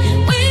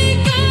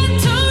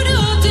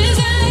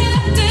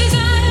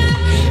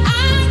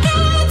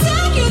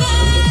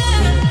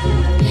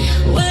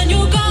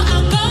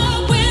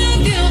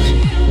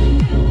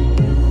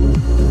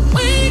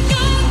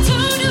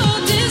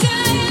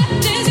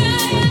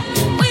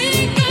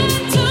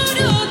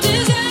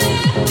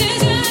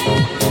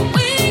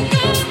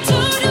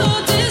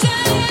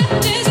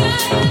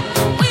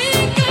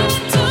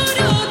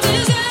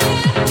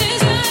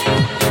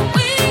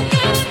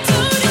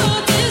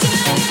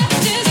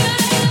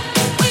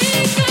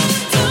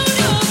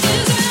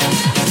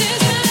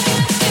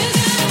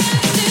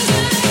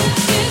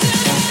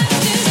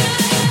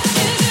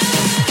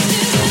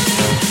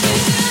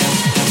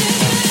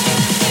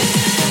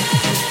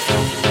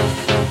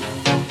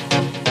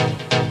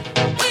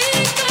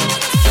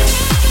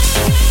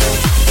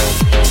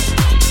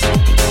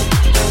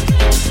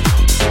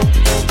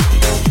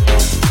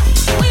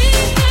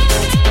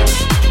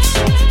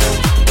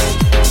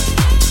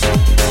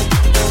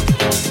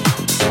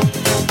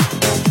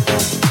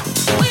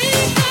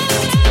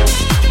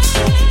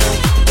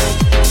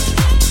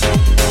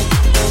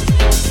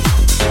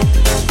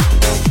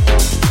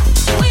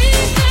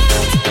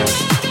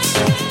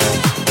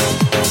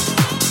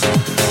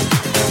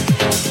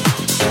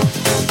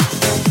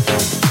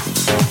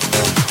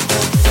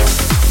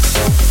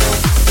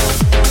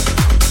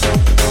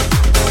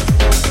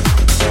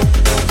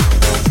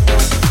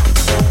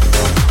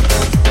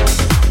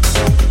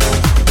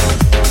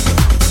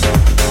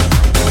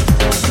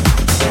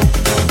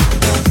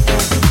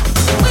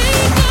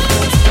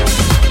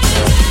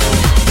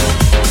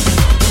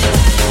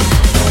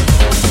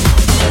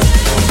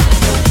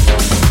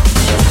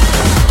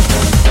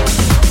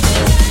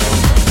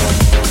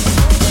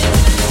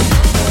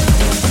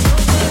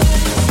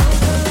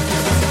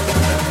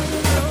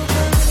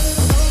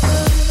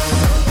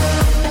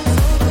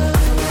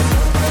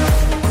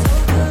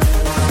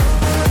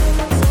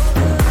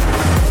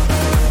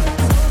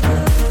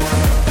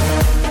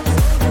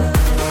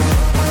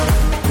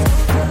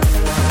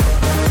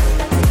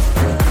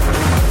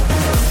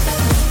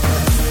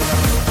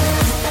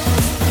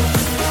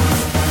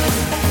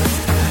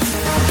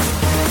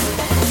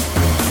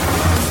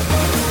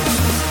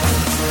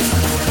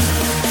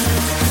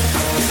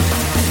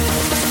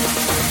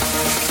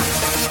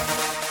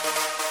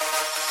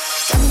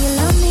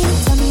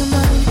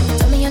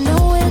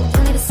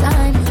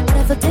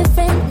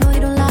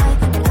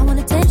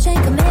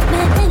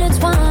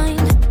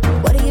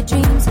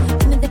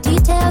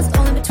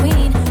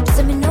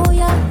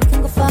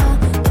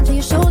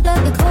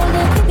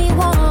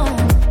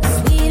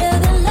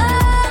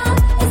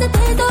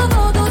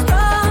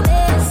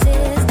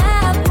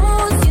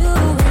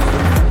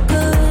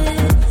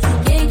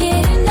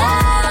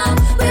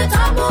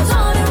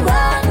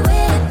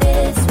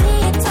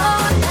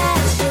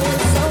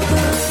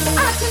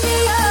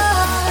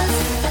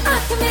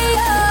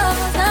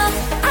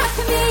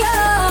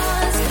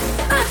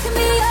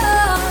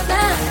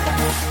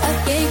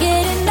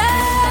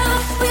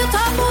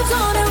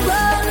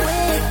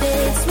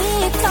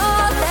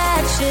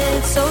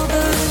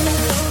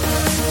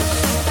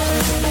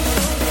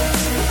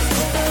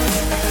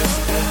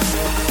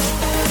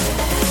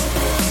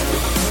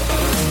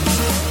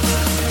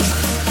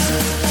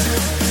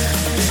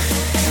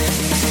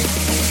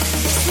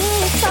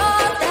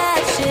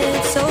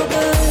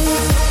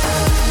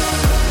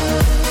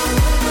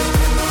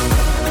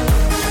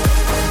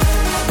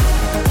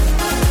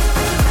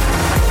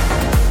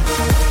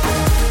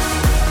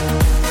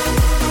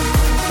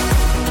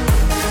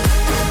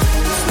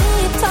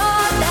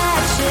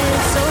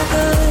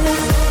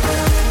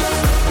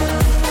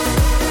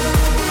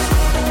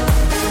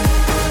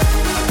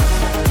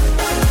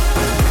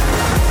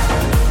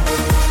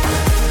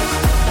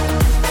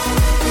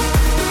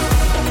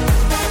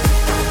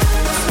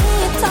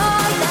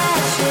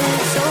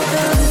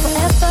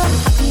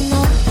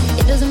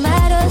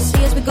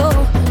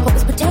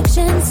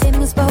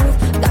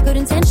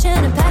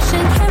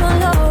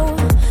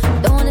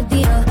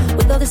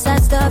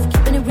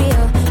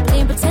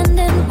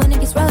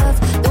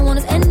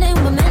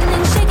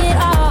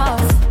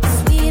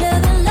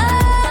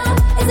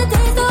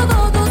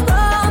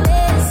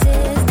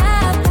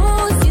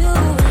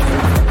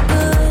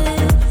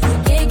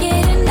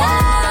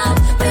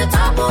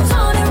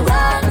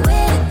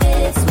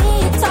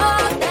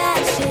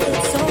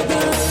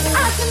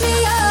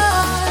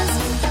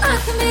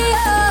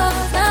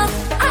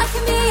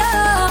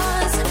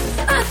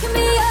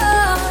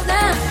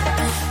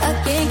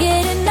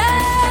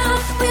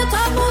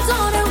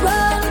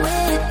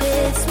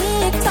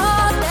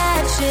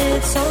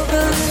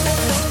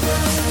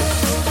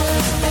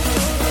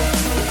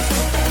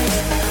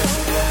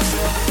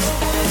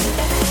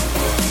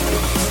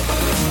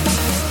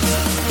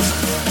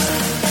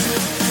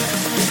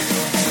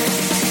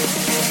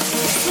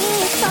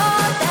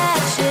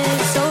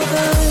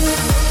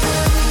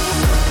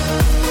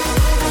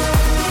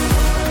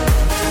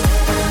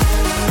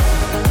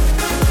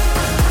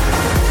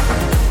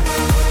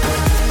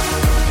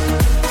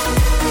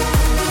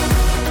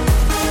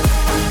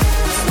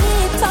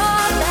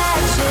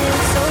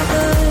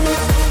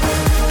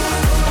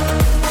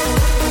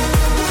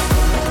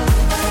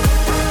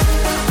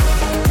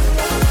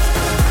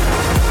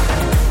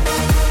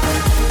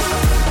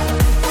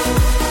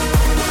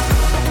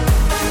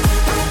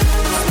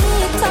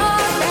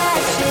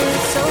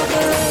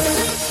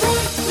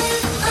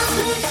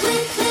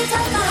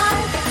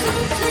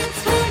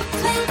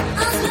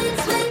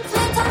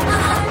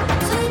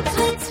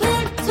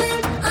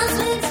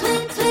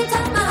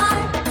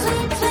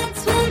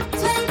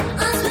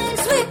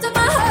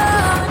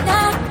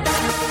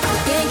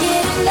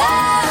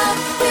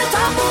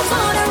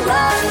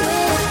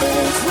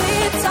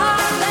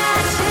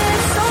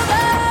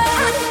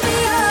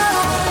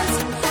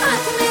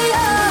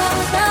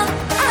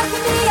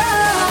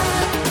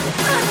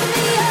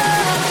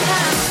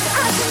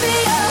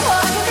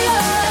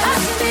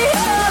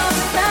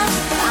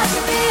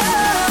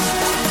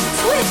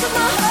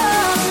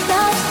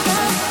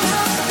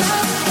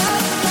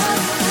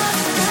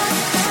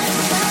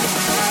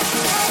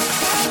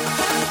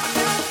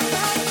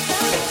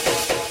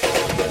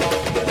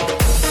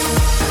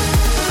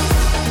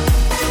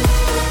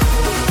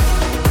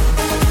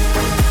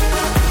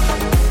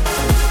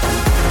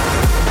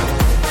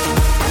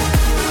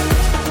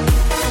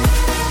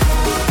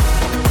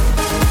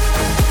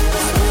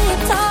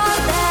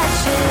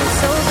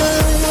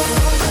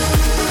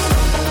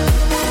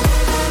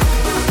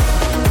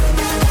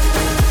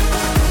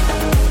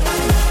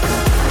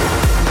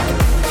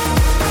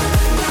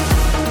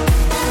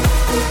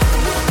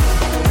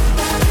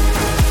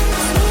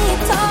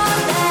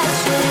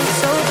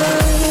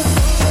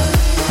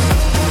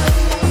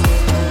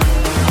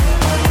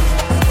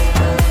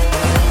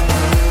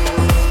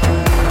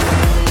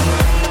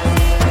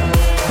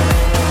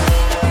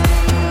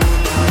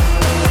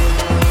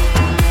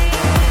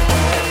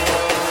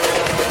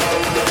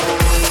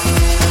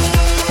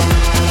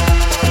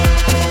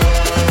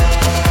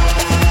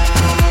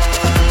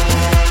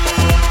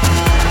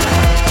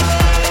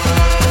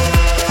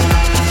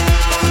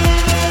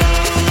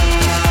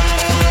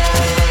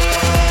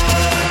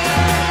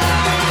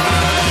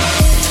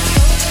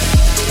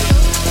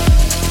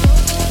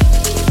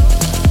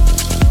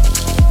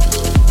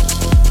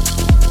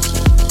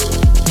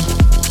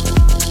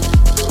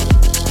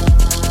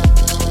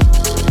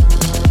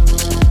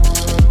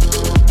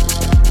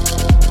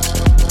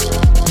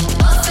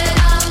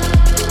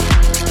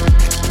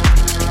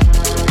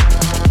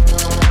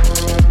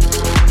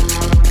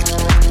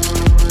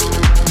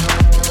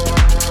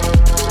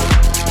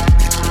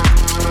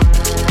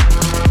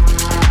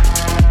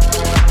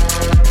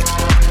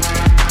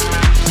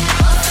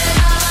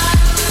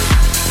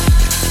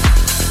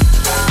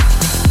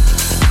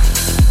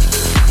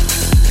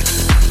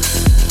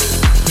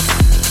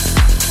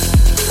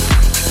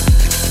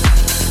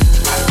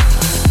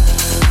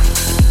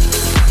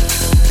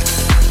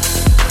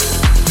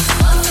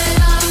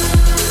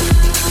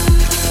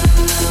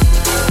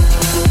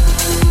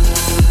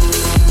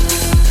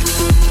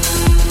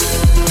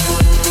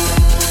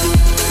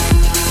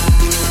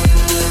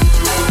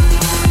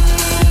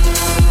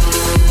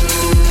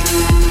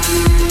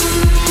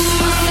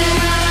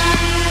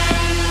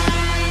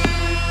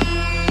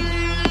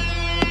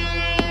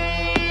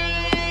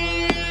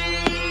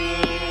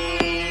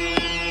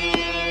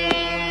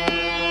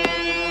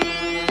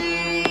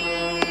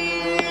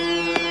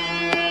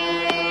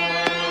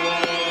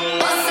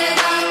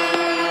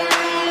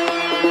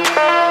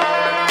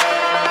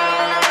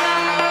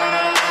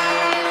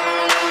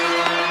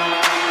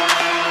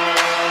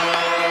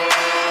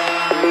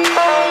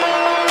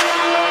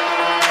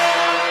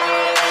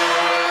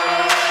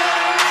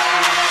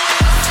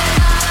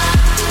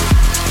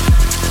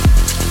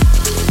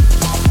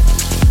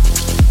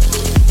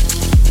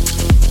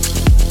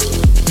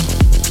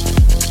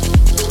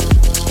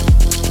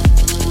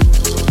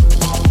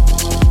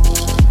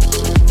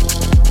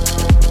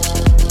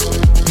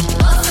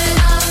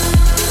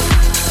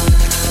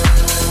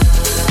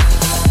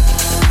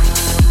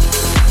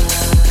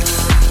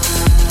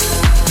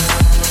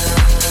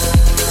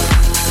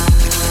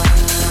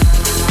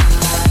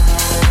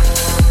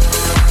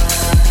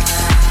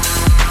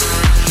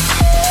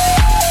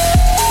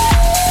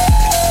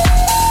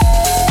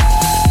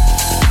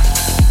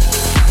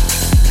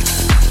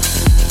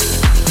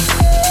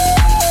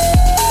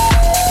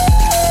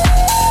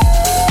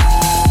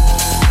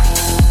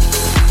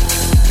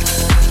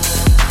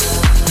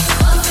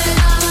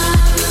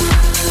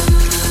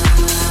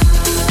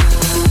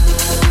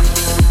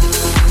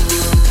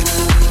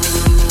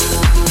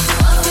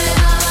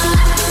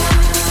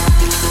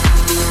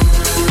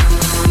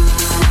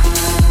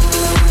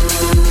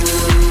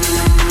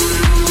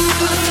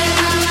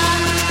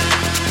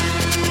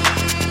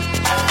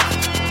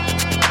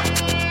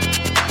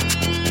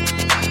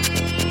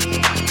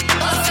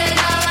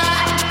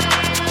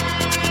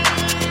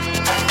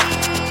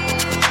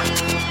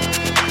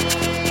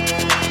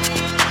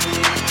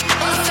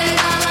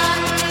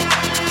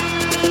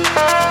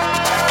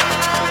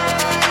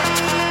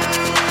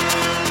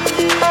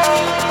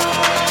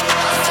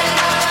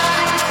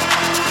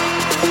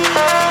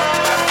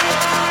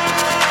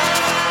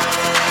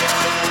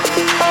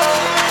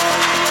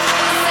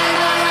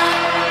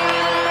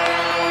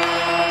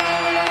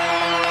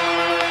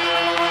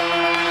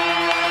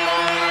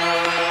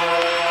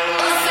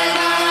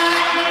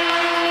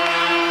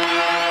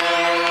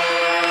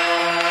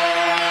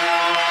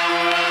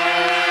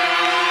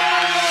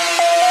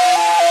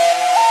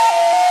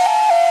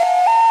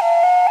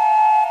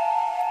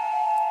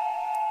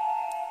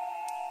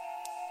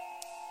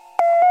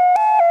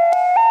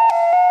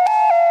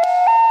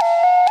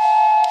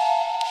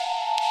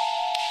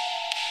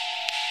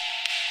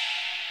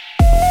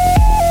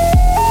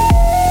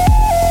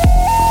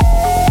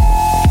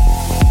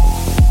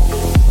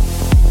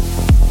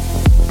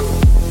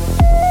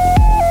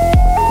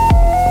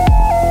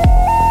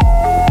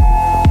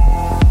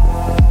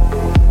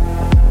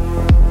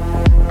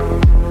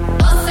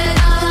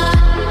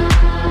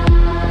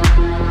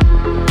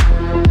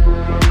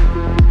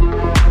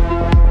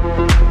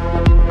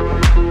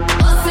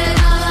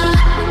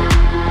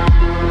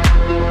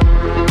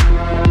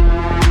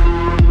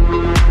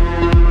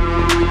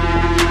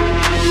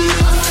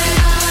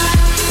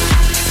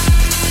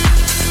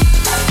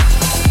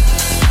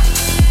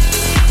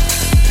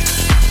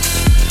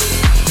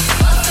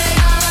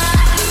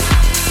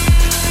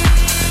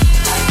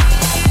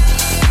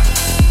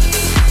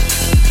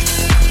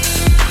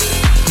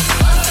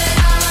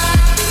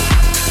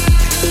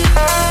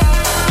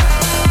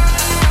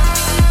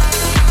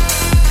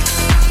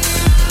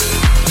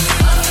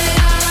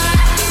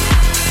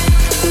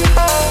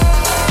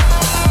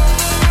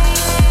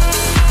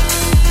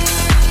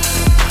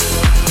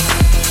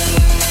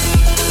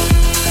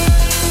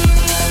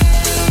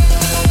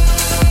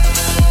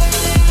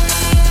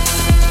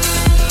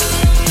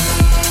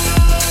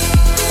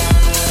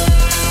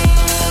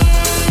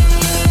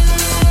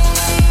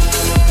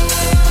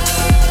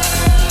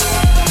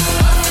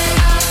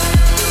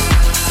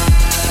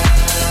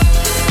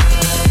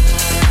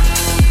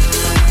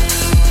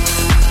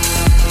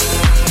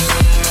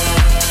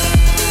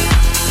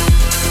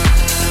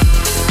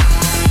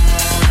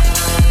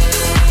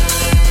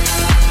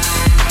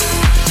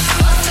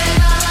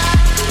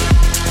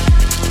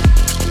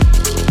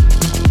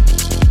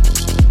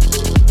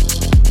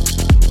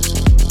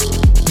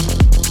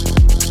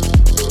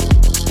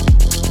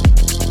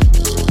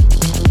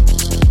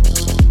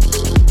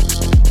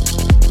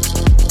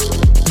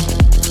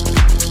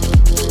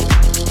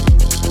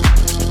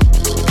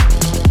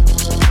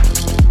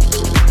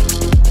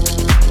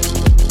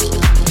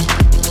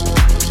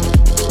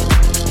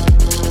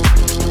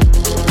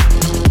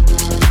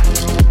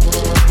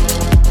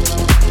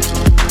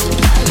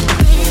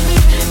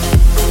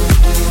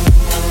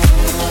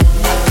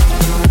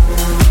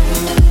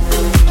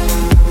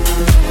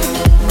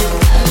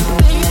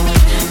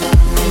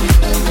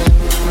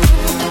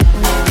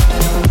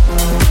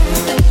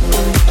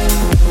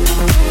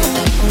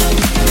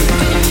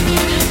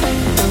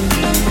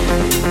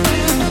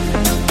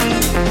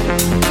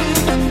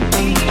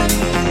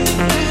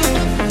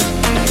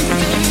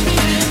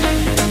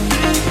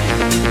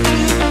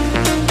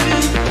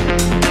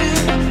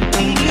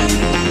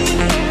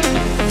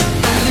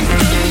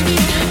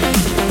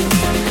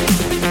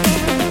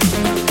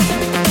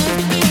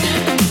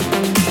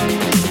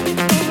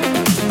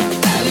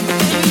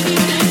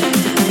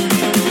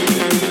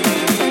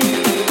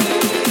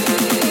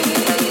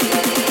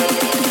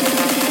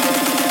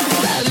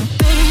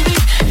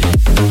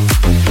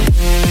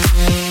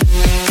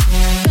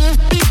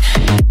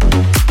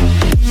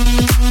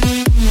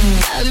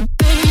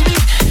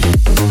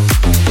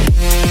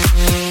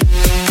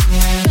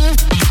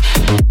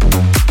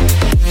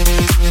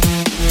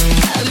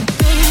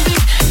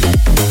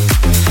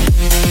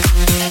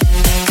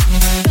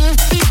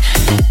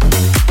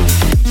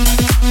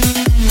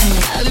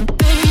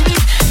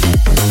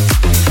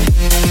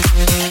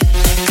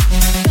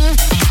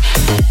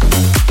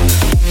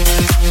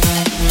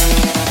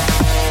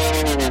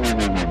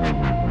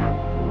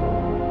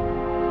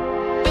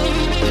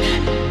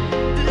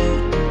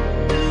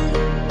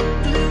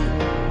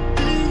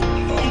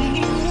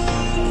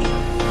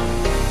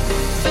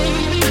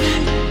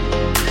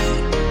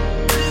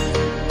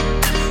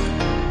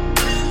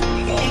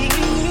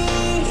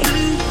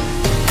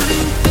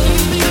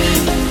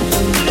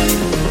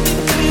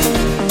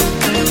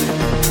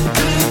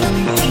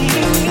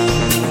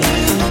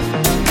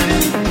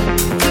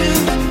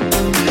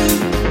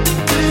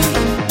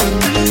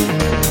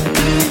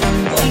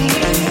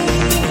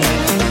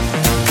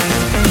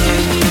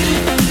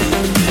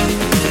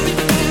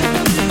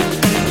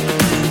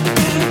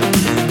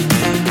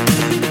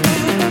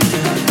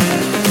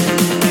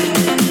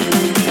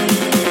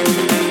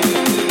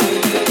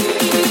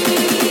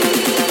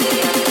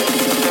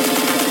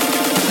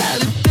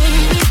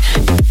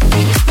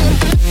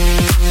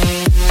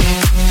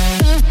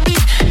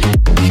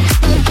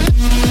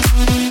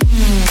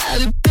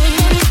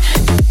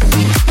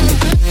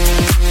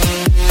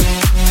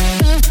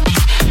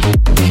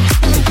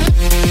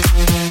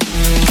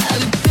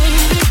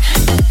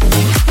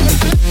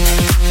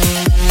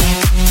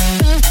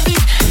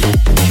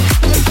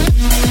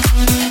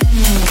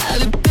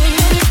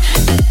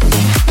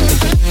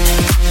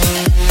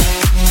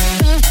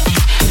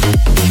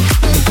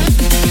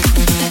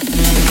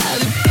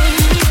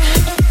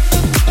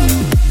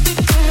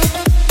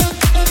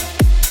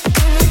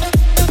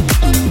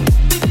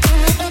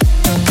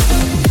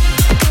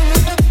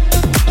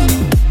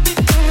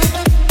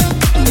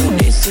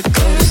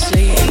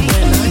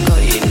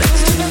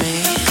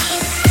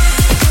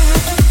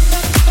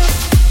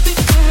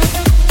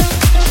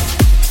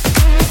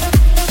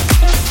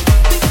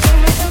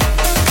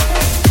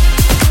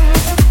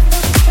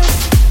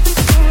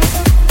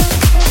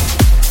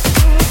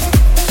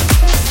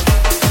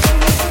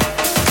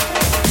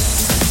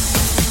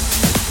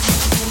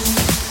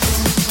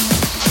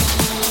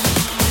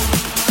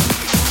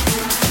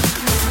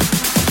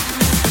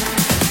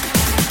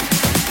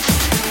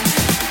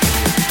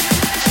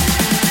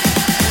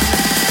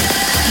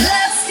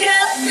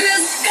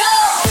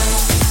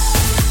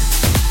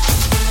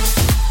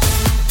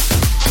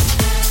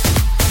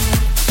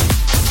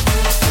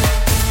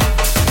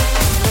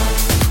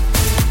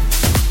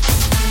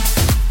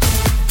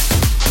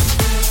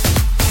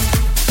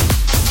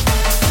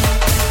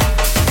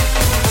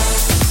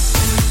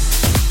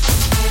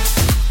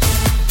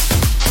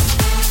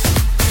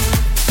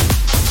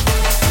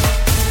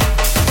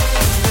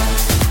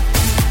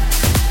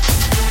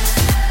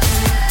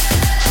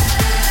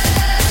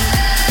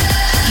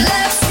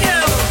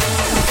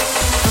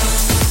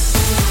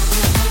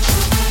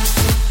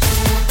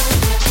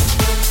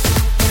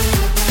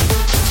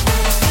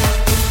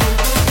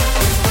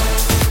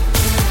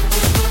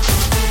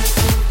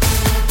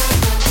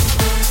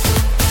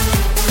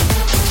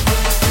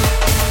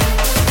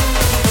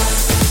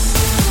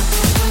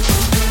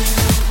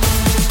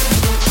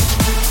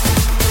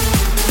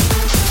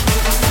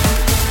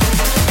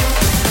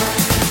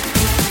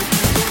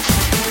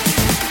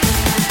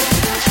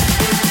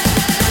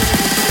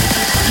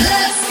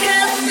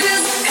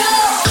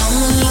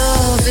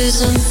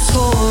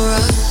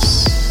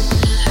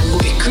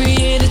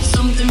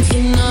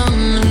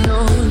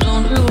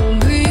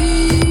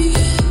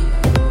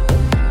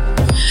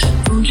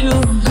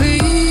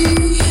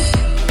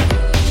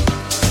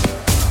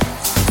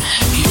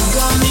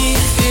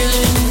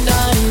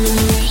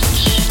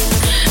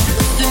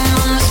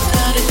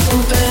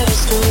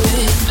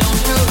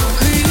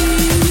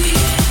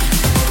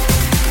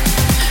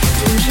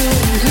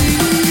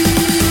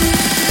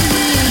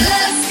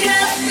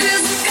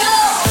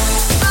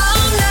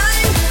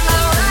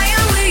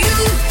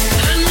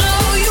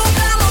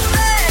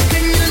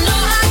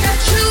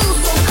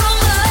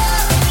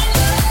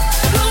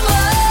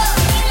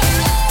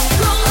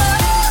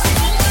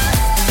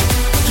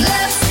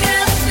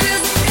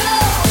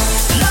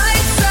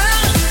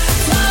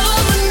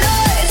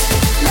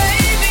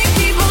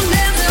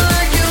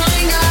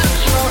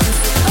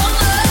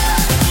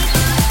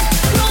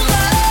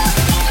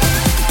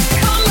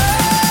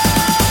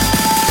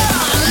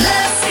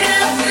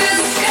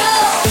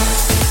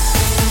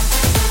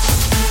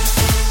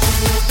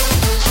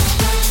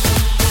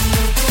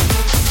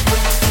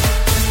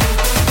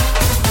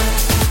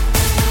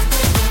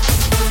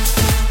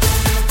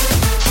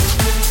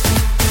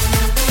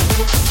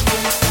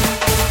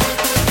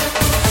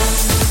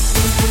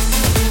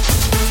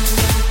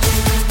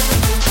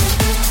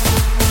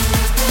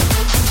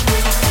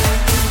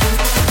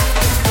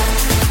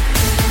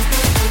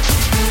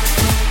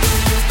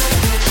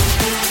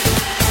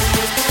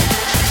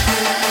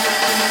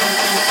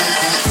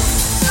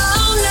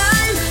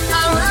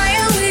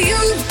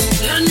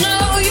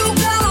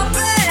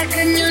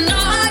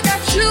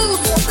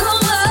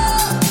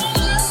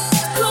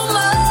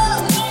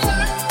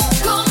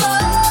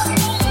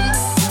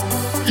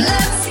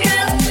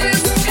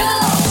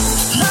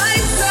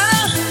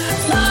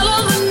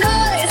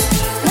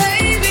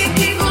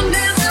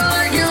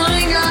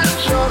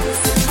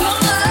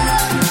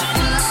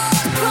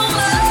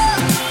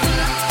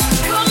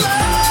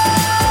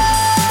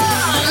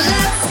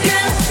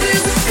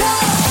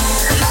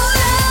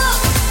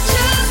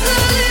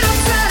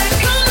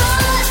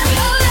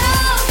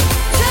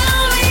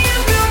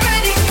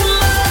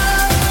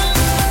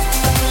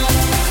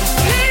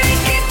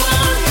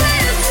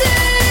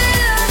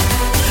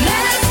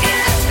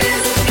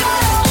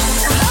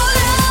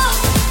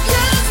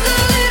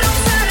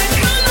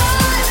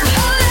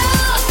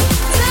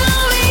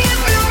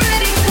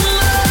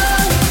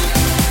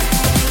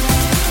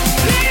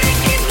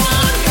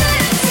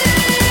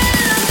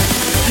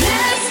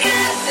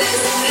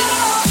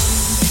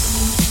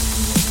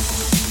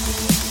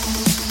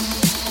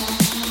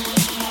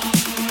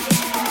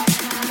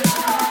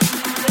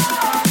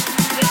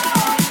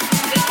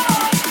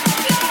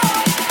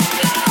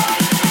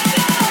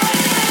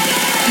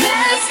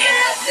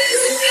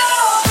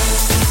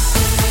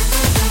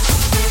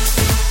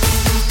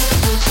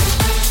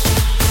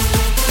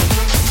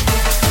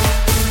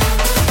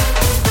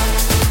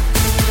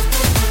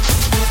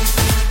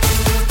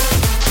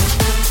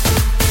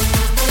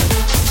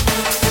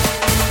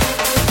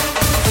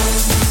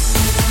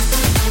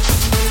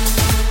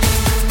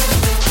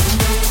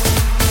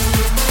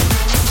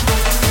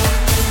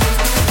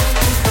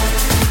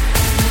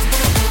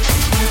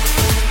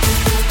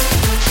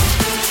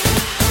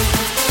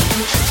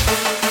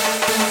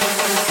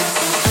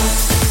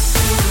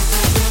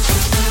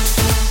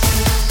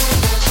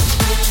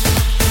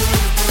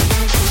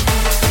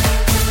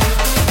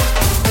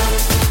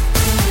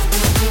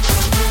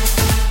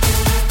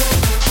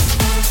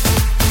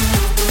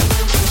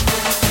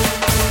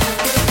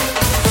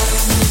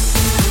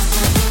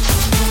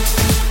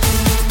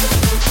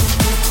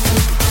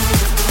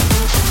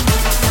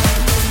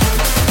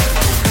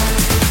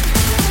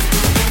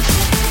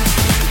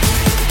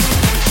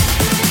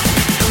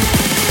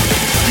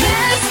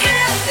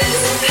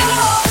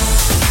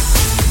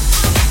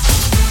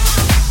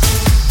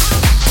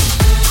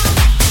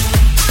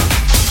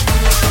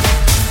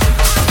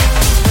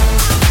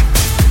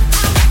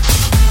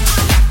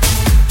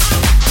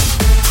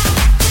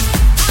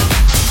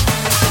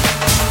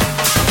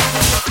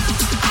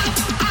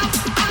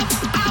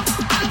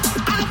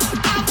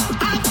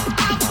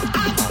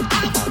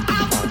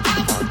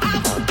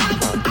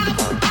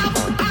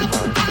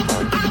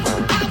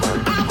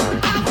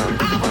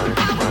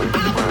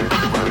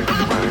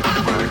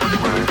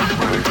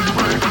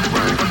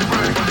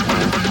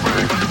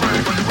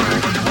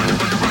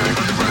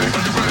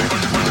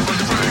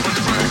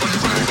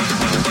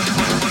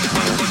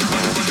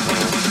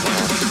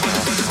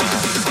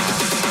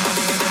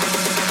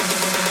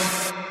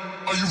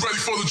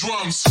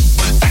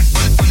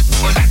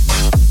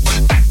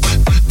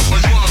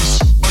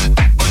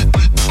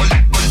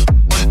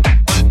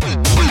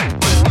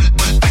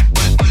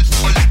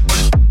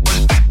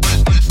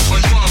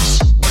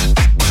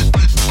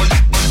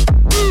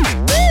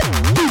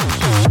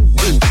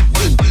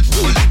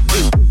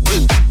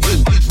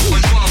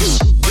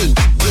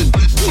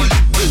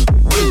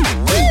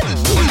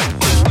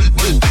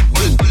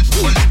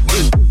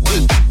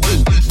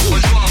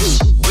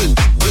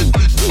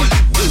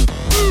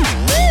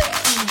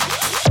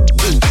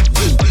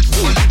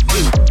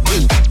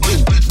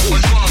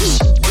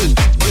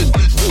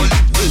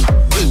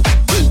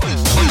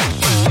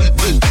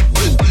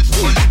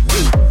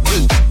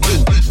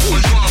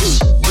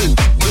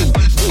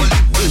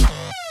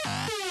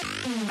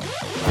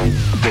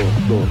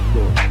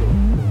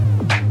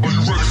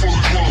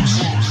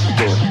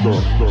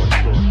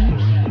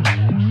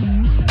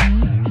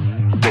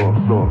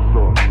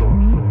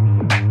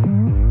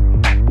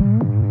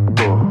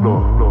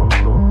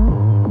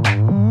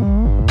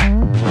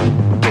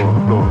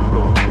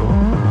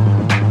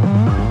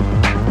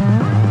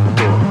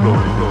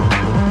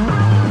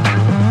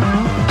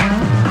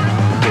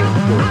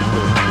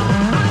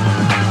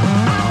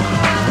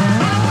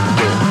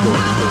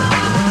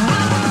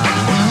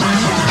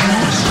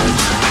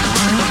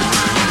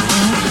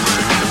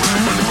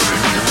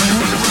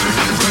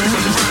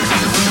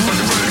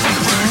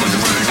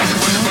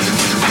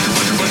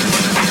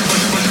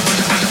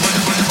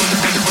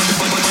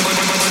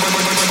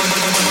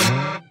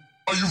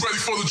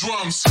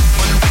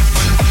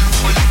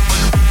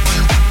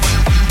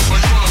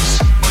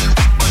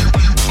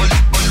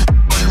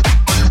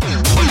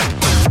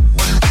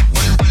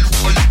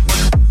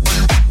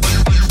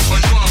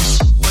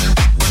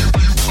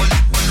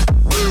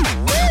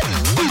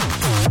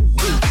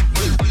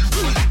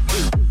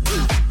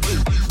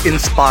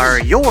Inspire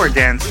your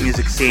dance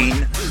music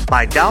scene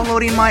by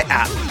downloading my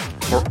app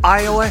for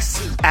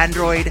iOS,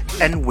 Android,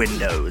 and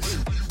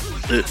Windows.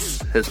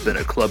 This has been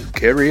a Club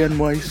Carry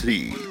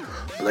NYC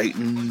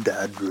blatant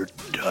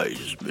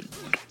advertisement.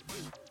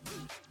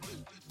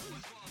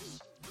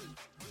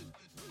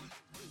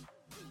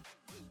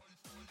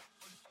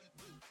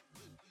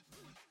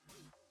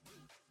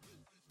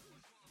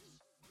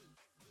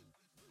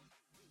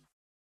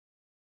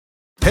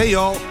 Hey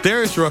y'all,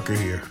 Darius Rucker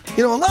here.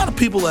 You know, a lot of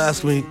people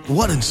ask me,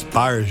 what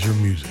inspires your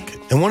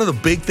music? And one of the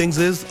big things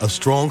is a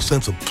strong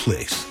sense of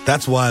place.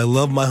 That's why I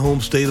love my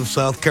home state of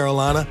South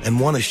Carolina and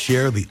want to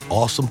share the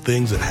awesome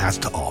things it has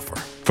to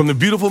offer. From the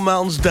beautiful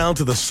mountains down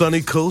to the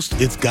sunny coast,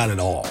 it's got it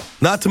all.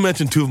 Not to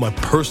mention two of my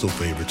personal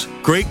favorites,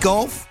 great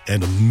golf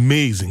and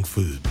amazing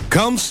food.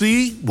 Come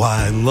see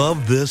why I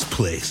love this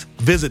place.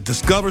 Visit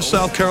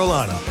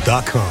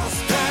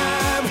discoversouthcarolina.com.